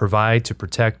to provide, to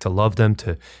protect, to love them,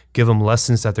 to give them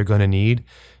lessons that they're going to need.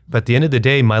 But at the end of the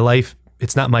day, my life,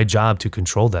 it's not my job to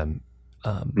control them.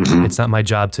 It's not my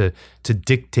job to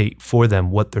dictate for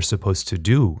them what they're supposed to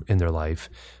do in their life,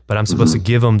 but I'm supposed to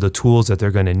give them the tools that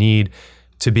they're going to need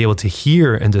to be able to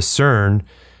hear and discern,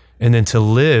 and then to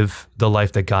live the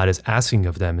life that God is asking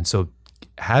of them. And so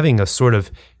having a sort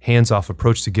of hands-off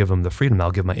approach to give them the freedom. I'll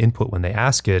give my input when they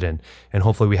ask it, and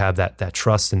hopefully we have that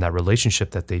trust and that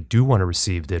relationship that they do want to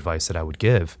receive the advice that I would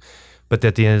give. But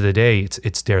at the end of the day,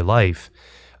 it's their life.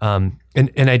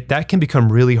 That can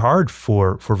become really hard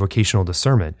for vocational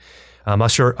discernment. I'll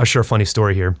share a funny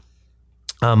story here.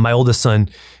 My oldest son,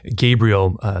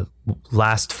 Gabriel,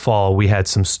 last fall, we had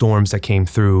some storms that came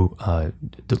through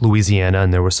Louisiana,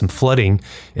 and there was some flooding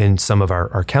in some of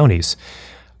our counties.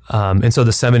 And so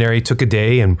the seminary took a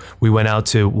day, and we went out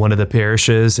to one of the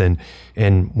parishes and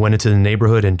went into the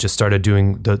neighborhood and just started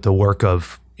doing the work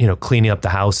of, cleaning up the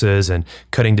houses and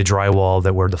cutting the drywall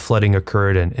where the flooding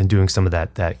occurred, and doing some of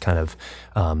that kind of,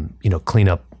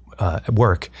 cleanup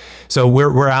work. So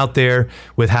we're out there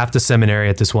with half the seminary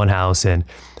at this one house, and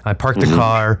I parked the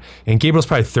car, and Gabriel's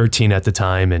probably 13 at the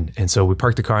time. And so we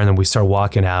parked the car, and then we start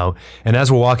walking out. And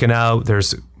as we're walking out,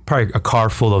 there's probably a car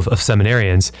full of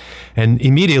seminarians. And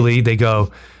immediately they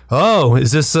go, "Oh,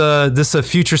 is this a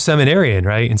future seminarian?"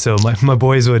 Right? And so my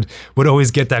boys would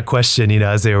always get that question,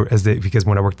 as they because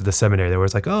when I worked at the seminary, they were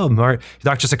like, "Oh,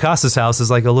 Dr. Sakasa's house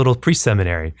is like a little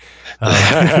pre-seminary,"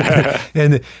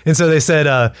 and so they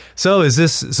said, "So is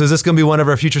this going to be one of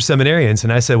our future seminarians?"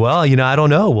 And I said, "Well, I don't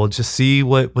know. We'll just see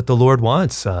what the Lord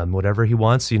wants. Whatever He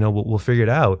wants, we'll figure it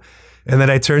out." And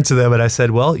then I turned to them and I said,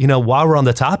 "Well, while we're on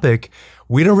the topic,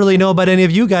 we don't really know about any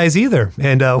of you guys either,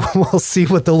 and we'll see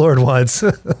what the Lord wants."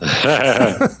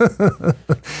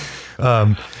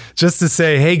 Just to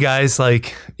say, hey guys,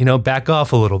 back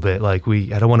off a little bit. I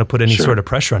don't want to put any sort of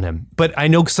pressure on him. But I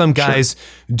know some guys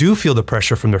do feel the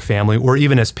pressure from their family, or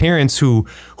even as parents who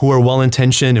are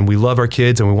well-intentioned, and we love our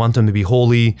kids and we want them to be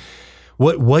holy.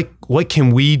 What can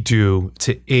we do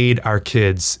to aid our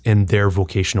kids in their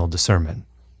vocational discernment?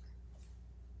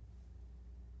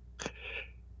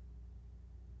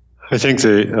 I think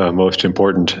the most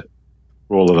important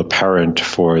role of a parent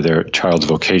for their child's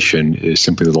vocation is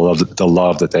simply the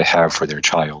love that they have for their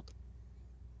child,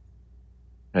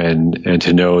 and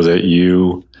to know that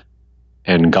you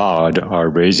and God are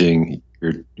raising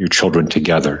your children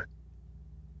together.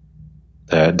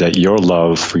 That your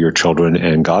love for your children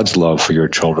and God's love for your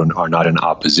children are not in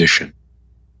opposition,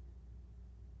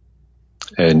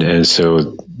 and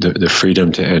so the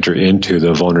freedom to enter into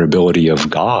the vulnerability of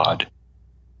God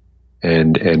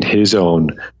and His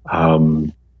own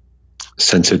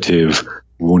sensitive,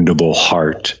 woundable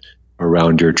heart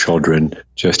around your children,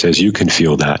 just as you can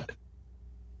feel that.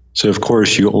 So, of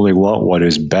course, you only want what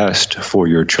is best for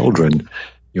your children.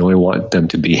 You only want them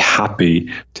to be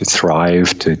happy, to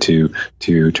thrive, to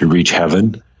reach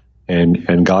heaven,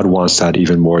 and God wants that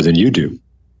even more than you do.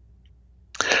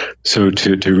 So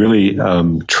to really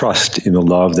trust in the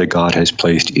love that God has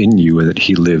placed in you, and that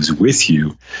He lives with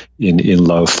you in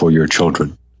love for your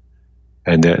children,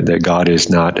 and that God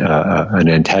is not an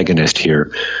antagonist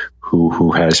here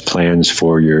who has plans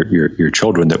for your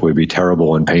children that would be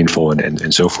terrible and painful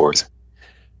and so forth.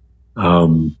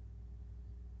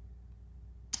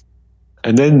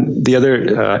 And then the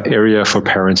other area for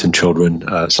parents and children,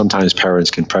 sometimes parents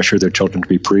can pressure their children to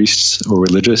be priests or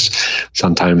religious.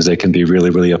 Sometimes they can be really,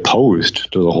 really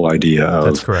opposed to the whole idea of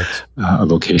That's correct. A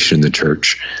vocation in the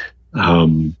church.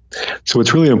 So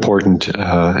it's really important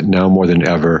now more than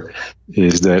ever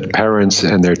is that parents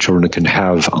and their children can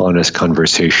have honest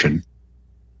conversation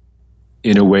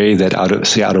in a way that out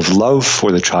of love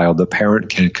for the child, the parent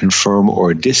can confirm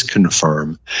or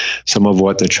disconfirm some of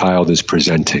what the child is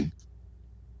presenting.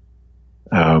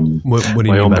 What do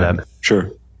you mean by that?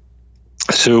 Sure.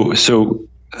 So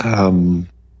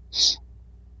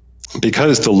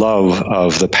because the love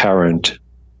of the parent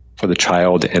for the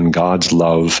child and God's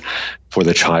love for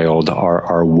the child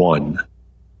are one,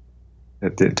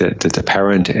 that the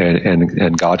parent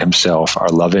and God himself are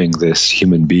loving this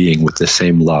human being with the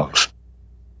same love,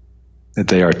 that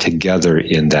they are together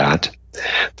in that,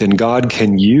 then God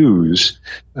can use,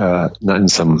 not in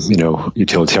some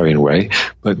utilitarian way,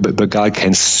 but God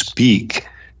can speak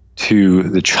to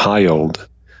the child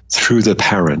through the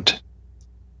parent.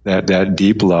 That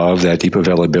deep love, that deep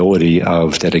availability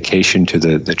of dedication to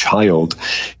the child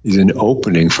is an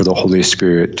opening for the Holy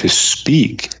Spirit to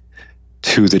speak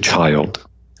to the child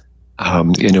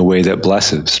in a way that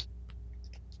blesses.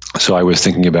 So I was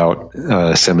thinking about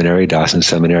seminary, Dawson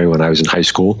Seminary, when I was in high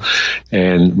school,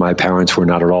 and my parents were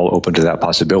not at all open to that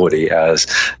possibility as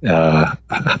a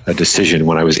decision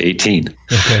when I was 18.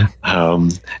 Okay.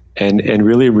 And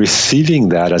really receiving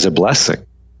that as a blessing,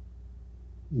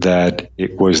 that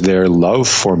it was their love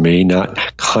for me, not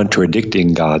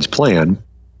contradicting God's plan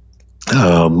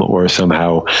or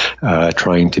somehow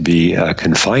trying to be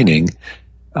confining,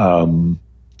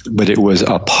 but it was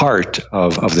a part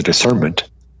of the discernment.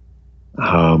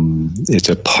 It's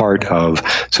a part of,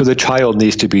 so the child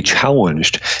needs to be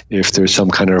challenged if there's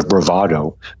some kind of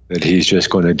bravado that he's just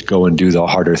going to go and do the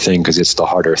harder thing because it's the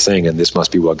harder thing and this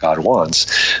must be what God wants.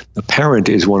 The parent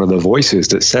is one of the voices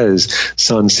that says,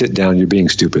 son, sit down, you're being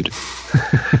stupid.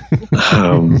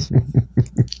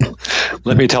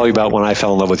 Let me tell you about when I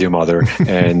fell in love with your mother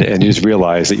and you just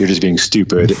realize that you're just being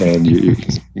stupid and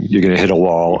you're going to hit a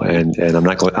wall and I'm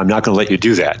not going to let you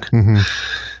do that. Mm-hmm.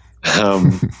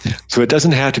 So it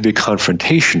doesn't have to be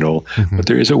confrontational, but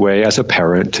there is a way as a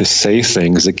parent to say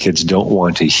things that kids don't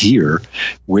want to hear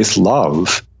with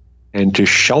love and to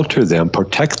shelter them,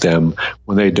 protect them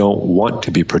when they don't want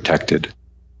to be protected.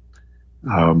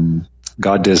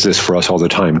 God does this for us all the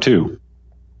time too.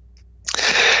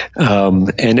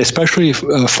 And especially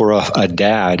for a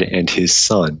dad and his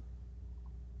son,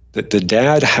 that the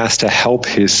dad has to help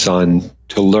his son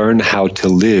to learn how to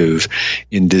live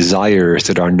in desires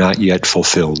that are not yet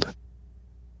fulfilled,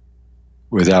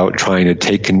 without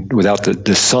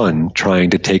the son trying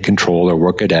to take control or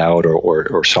work it out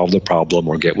or solve the problem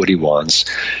or get what he wants.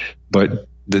 But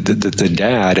the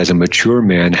dad, as a mature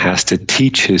man, has to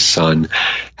teach his son,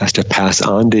 has to pass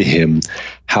on to him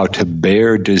how to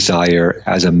bear desire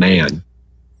as a man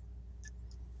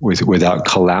without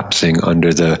collapsing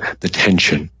under the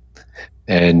tension.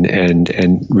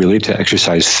 And really to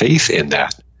exercise faith in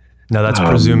that. Now that's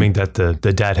presuming that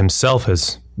the dad himself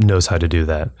knows how to do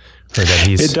that, or that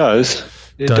he's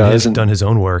done his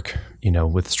own work,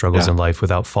 with struggles in life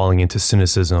without falling into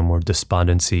cynicism or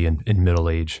despondency in middle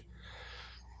age.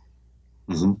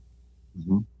 Mm-hmm.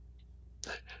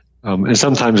 Mm-hmm. And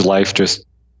sometimes life just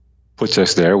puts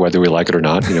us there, whether we like it or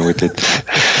not.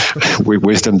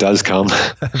 Wisdom does come.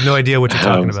 I have no idea what you're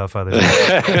talking about, Father.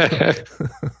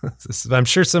 I'm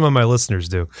sure some of my listeners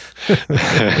do.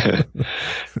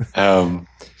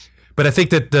 But I think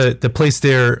that the place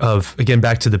there of, again,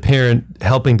 back to the parent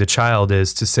helping the child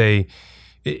is to say,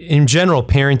 in general,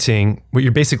 parenting, what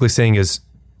you're basically saying is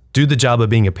do the job of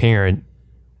being a parent,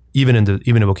 even in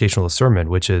vocational discernment,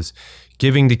 which is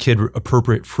giving the kid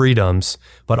appropriate freedoms,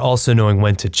 but also knowing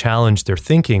when to challenge their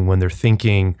thinking when their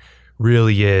thinking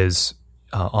really is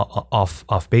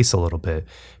off base a little bit.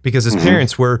 Because as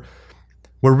parents, we're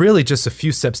really just a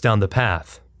few steps down the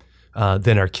path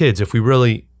than our kids. If we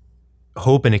really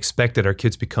hope and expect that our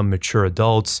kids become mature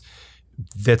adults,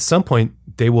 at some point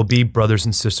they will be brothers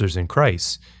and sisters in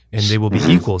Christ, and they will be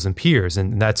equals and peers,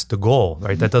 and that's the goal,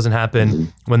 right? That doesn't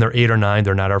happen when they're 8 or 9.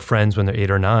 They're not our friends when they're 8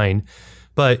 or 9.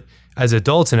 But as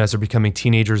adults and as they're becoming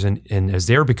teenagers and as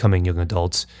they're becoming young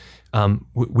adults,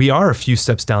 we are a few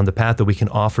steps down the path that we can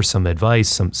offer some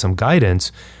advice, some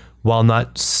guidance, while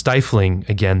not stifling,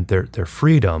 again, their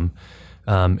freedom.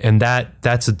 And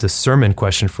that's a discernment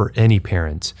question for any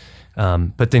parent.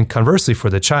 But then conversely for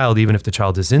the child, even if the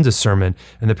child is in discernment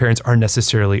and the parents aren't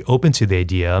necessarily open to the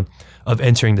idea of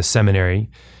entering the seminary,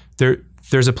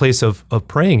 there's a place of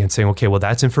praying and saying, okay, well,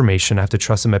 that's information. I have to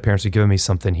trust that my parents are giving me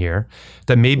something here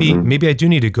that maybe I do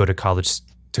need to go to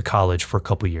college for a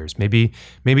couple of years. Maybe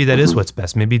that is what's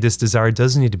best. Maybe this desire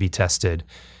does need to be tested.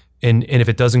 And if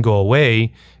it doesn't go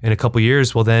away in a couple of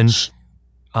years, well then,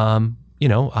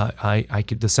 I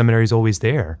could, the seminary is always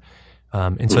there.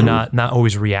 And so not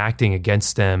always reacting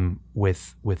against them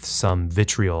with some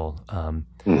vitriol.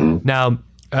 Now,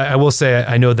 I will say,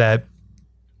 I know that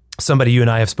somebody you and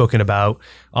I have spoken about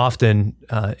often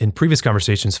in previous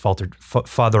conversations,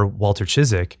 Father Walter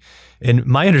Chiswick. And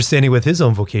my understanding with his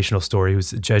own vocational story,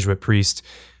 who's a Jesuit priest,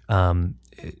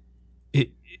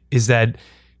 is that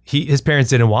his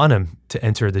parents didn't want him to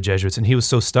enter the Jesuits, and he was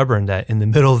so stubborn that in the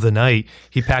middle of the night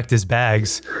he packed his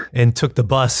bags and took the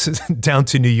bus down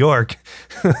to New York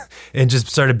and just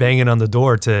started banging on the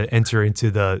door to enter into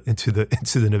the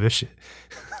novitiate.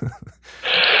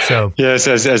 So yes,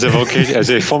 as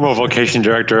a former vocation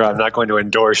director, I'm not going to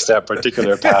endorse that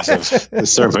particular path of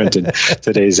discernment in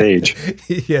today's age.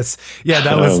 Yes, yeah,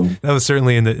 that was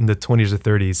certainly in the 20s or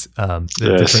 30s,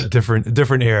 yes.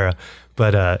 different era.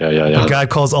 But yeah. But God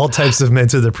calls all types of men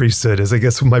to the priesthood, is I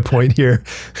guess my point here.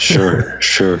 Sure.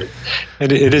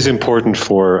 And it is important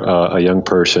for a young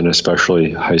person,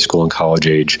 especially high school and college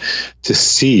age, to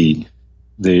see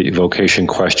the vocation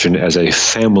question as a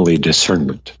family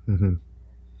discernment. Mm-hmm.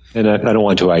 And I don't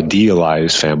want to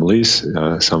idealize families.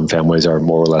 Some families are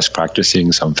more or less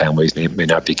practicing. Some families may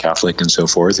not be Catholic, and so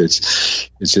forth.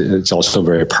 It's also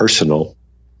very personal.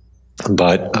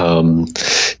 But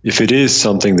if it is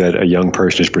something that a young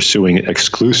person is pursuing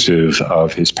exclusive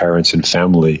of his parents and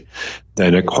family,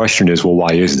 then a question is, well,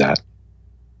 why is that?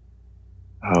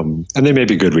 And there may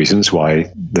be good reasons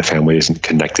why the family isn't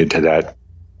connected to that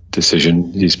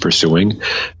decision he's pursuing.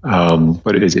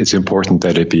 But it's important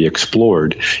that it be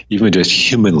explored, even just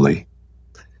humanly.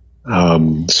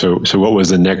 So what was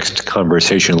the next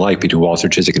conversation like between Walter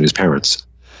Chiswick and his parents?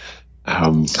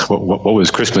 What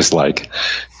was Christmas like?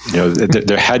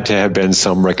 There had to have been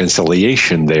some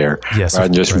reconciliation there, yes, rather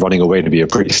than just running away to be a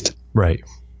priest. Right.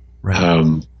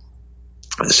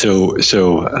 So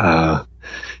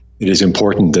it is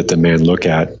important that the man look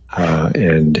at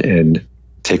and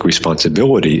take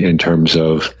responsibility in terms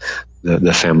of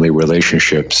the family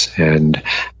relationships and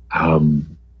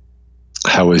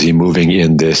how is he moving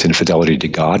in this infidelity to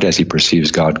God as he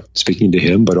perceives God speaking to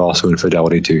him, but also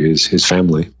infidelity to his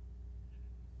family.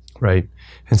 Right.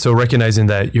 And so recognizing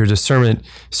that your discernment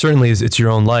certainly it's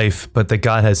your own life, but that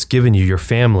God has given you your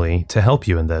family to help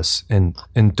you in this, and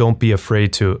don't be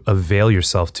afraid to avail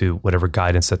yourself to whatever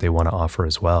guidance that they want to offer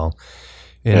as well,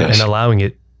 and allowing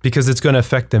it, because it's going to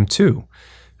affect them too.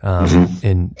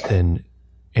 And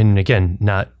again,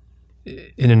 not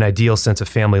in an ideal sense of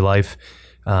family life,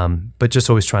 but just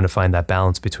always trying to find that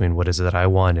balance between what is it that I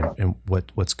want and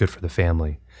what's good for the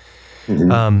family.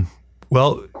 Mm-hmm.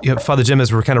 Well, Father Jim,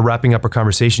 as we're kind of wrapping up our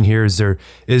conversation here, is there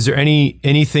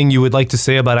anything you would like to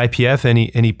say about IPF?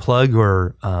 Any plug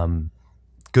or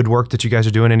good work that you guys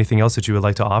are doing? Anything else that you would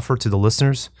like to offer to the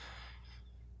listeners?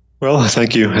 Well,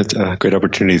 thank you. It's a great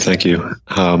opportunity. Thank you.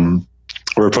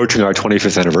 We're approaching our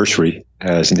 25th anniversary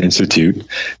as an institute,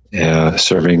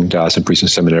 serving diocesan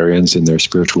priests and seminarians in their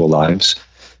spiritual lives.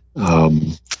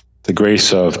 The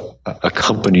grace of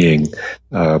accompanying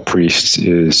priests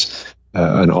is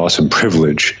an awesome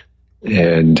privilege,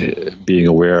 and being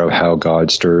aware of how God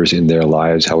stirs in their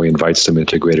lives, how he invites them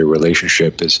into greater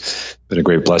relationship has been a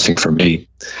great blessing for me.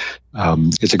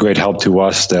 It's a great help to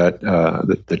us that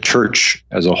the church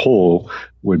as a whole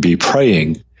would be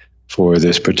praying for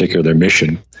this particular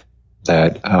mission,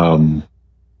 that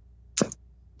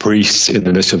priests in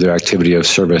the midst of their activity of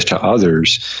service to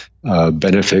others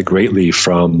benefit greatly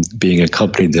from being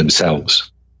accompanied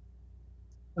themselves.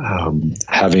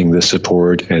 Having the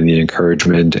support and the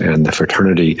encouragement and the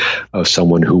fraternity of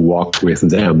someone who walked with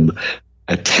them,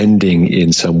 attending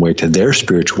in some way to their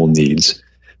spiritual needs,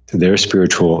 to their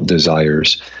spiritual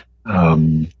desires,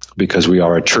 because we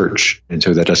are a church. And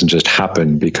so that doesn't just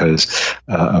happen because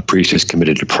a priest is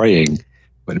committed to praying,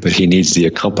 but he needs the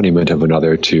accompaniment of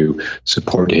another to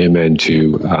support him and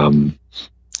to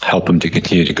help him to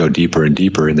continue to go deeper and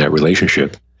deeper in that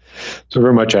relationship. So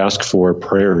very much ask for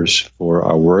prayers for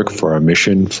our work, for our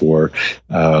mission, for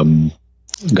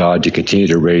God to continue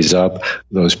to raise up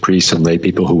those priests and lay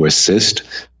people who assist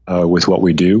with what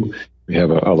we do We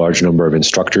have a large number of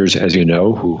instructors, as you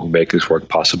know, who make this work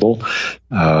possible.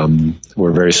 We're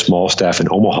a very small staff in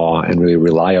Omaha, and we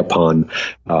rely upon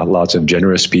lots of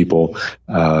generous people,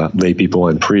 lay people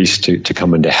and priests to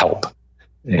come in to help.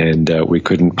 And we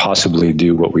couldn't possibly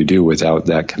do what we do without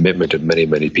that commitment of many,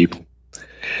 many people.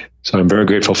 So I'm very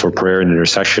grateful for prayer and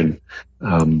intercession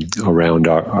around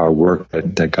our work,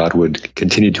 that God would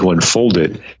continue to unfold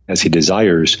it as He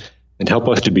desires and help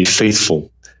us to be faithful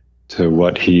to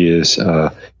what He is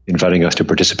inviting us to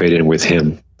participate in with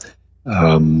Him.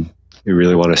 We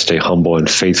really want to stay humble and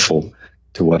faithful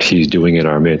to what He's doing in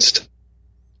our midst.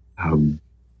 So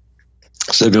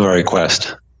that'd be my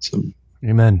request.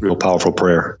 Amen. Real powerful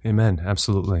prayer. Amen.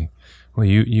 Absolutely. Well,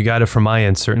 you got it from my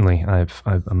end, certainly.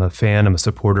 I'm a fan. I'm a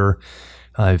supporter.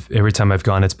 Every time I've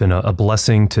gone, it's been a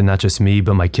blessing to not just me,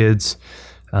 but my kids.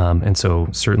 And so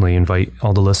certainly invite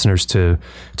all the listeners to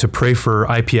pray for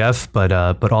IPF,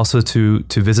 but also to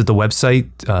visit the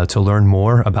website to learn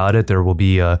more about it. There will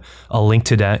be a link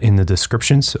to that in the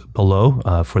descriptions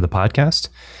below for the podcast.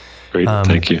 Great,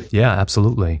 thank you. Yeah,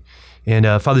 absolutely. And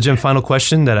Father Jim, final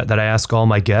question that I ask all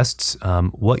my guests: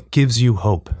 what gives you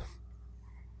hope?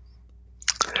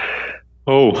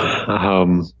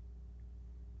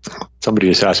 Somebody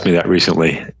just asked me that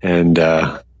recently, and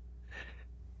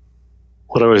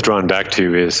what I was drawn back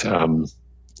to is,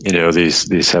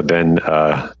 these have been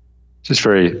just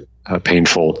very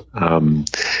painful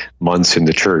months in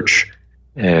the church,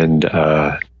 and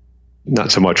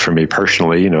not so much for me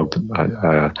personally.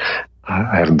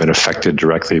 I haven't been affected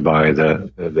directly by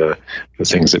the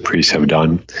things that priests have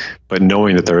done, but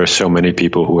knowing that there are so many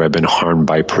people who have been harmed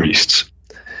by priests,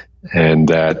 and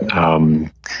that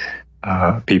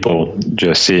people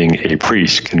just seeing a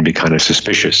priest can be kind of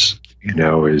suspicious.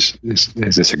 Is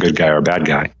this a good guy or a bad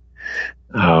guy?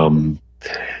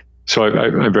 So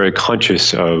I'm very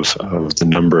conscious of the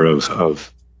number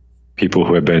of people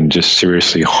who have been just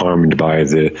seriously harmed by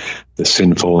the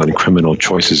sinful and criminal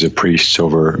choices of priests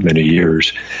over many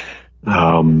years.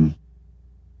 And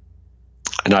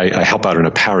I help out in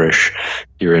a parish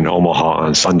here in Omaha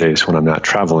on Sundays when I'm not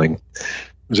traveling.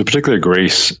 There was a particular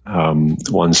grace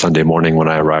one Sunday morning when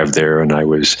I arrived there, and I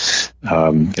was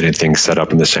getting things set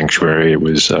up in the sanctuary. It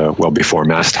was well before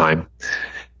Mass time.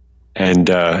 And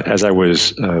as I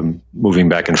was moving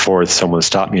back and forth, someone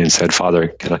stopped me and said, "Father,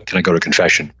 can I go to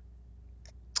confession?"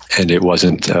 And it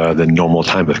wasn't the normal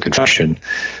time of confession.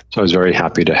 So I was very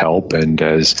happy to help. And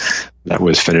as that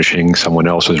was finishing, someone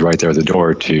else was right there at the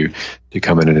door to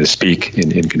come in and to speak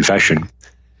in confession.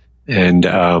 And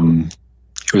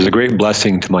it was a great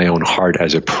blessing to my own heart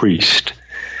as a priest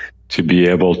to be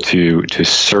able to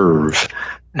serve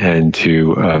and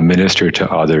to minister to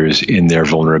others in their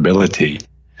vulnerability,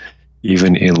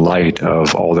 even in light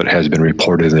of all that has been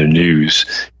reported in the news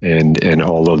and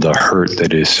all of the hurt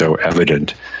that is so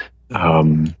evident.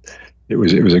 It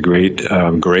was a great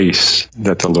grace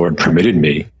that the Lord permitted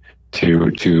me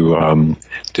to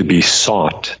be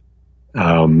sought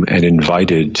and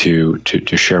invited to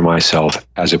share myself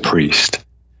as a priest.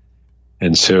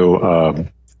 And so,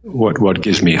 what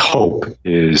gives me hope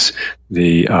is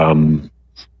the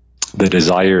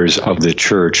desires of the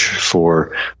church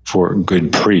for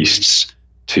good priests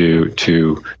to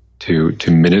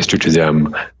minister to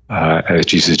them as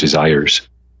Jesus desires.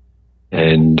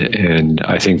 And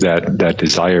I think that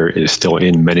desire is still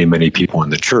in many, many people in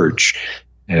the church,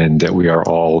 and that we are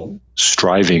all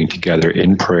striving together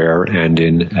in prayer and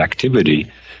in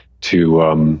activity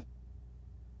to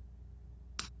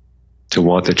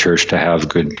want the church to have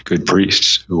good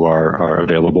priests who are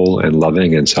available and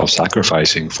loving and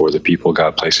self-sacrificing for the people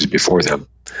God places before them,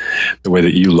 the way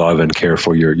that you love and care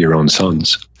for your own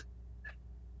sons.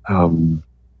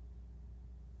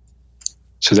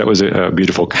 So that was a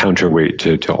beautiful counterweight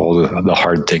to all the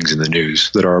hard things in the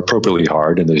news that are appropriately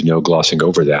hard, and there's no glossing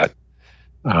over that.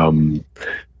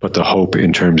 But the hope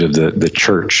in terms of the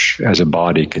church as a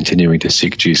body continuing to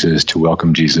seek Jesus, to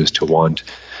welcome Jesus, to want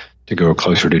to go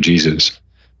closer to Jesus.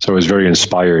 So I was very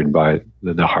inspired by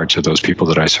the hearts of those people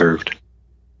that I served.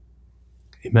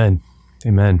 Amen.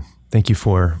 Amen. Thank you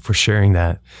for sharing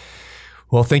that.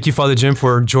 Well, thank you, Father Jim,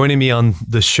 for joining me on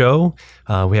the show.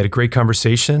 We had a great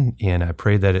conversation, and I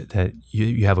pray that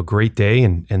you have a great day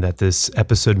and that this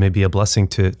episode may be a blessing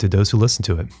to those who listen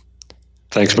to it.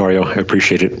 Thanks, Mario. I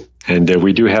appreciate it. And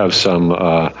we do have some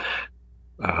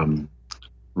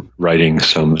writing,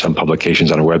 some publications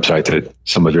on our website that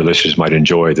some of your listeners might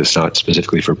enjoy, that's not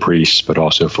specifically for priests, but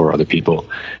also for other people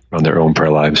on their own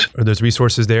prayer lives. Are those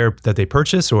resources there that they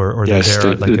purchase, or yes,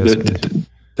 they're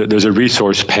there? There's a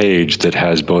resource page that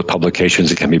has both publications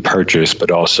that can be purchased,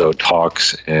 but also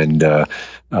talks and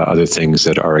other things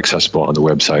that are accessible on the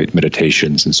website,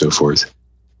 meditations and so forth.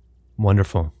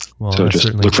 Wonderful. Well, so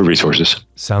just look for resources.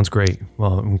 Sounds great.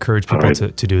 Well, encourage people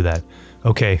to do that.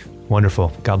 Okay,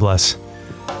 wonderful. God bless.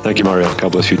 Thank you, Mario.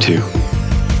 God bless you too.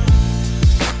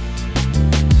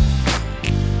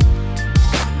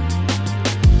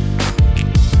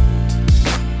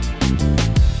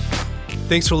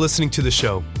 Thanks for listening to the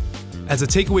show. As a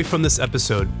takeaway from this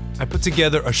episode, I put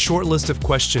together a short list of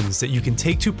questions that you can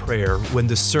take to prayer when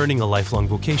discerning a lifelong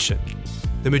vocation.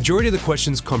 The majority of the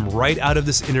questions come right out of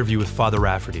this interview with Father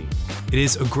Rafferty. It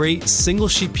is a great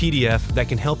single-sheet PDF that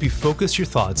can help you focus your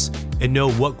thoughts and know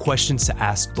what questions to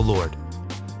ask the Lord.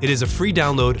 It is a free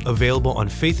download available on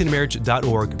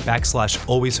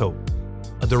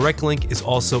faithandmarriage.org/alwayshope. A direct link is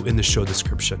also in the show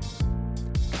description.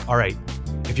 All right.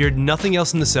 If you heard nothing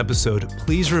else in this episode,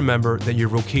 please remember that your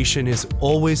vocation is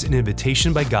always an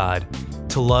invitation by God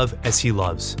to love as He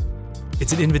loves.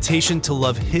 It's an invitation to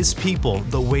love His people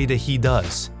the way that He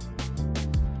does.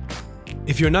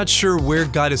 If you're not sure where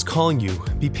God is calling you,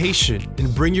 be patient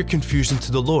and bring your confusion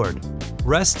to the Lord.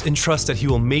 Rest and trust that He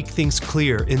will make things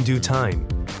clear in due time.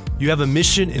 You have a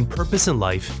mission and purpose in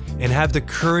life and have the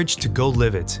courage to go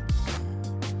live it.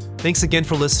 Thanks again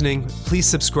for listening. Please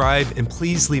subscribe and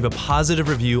please leave a positive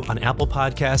review on Apple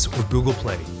Podcasts or Google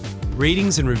Play.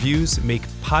 Ratings and reviews make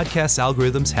podcast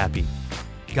algorithms happy.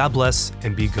 God bless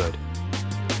and be good.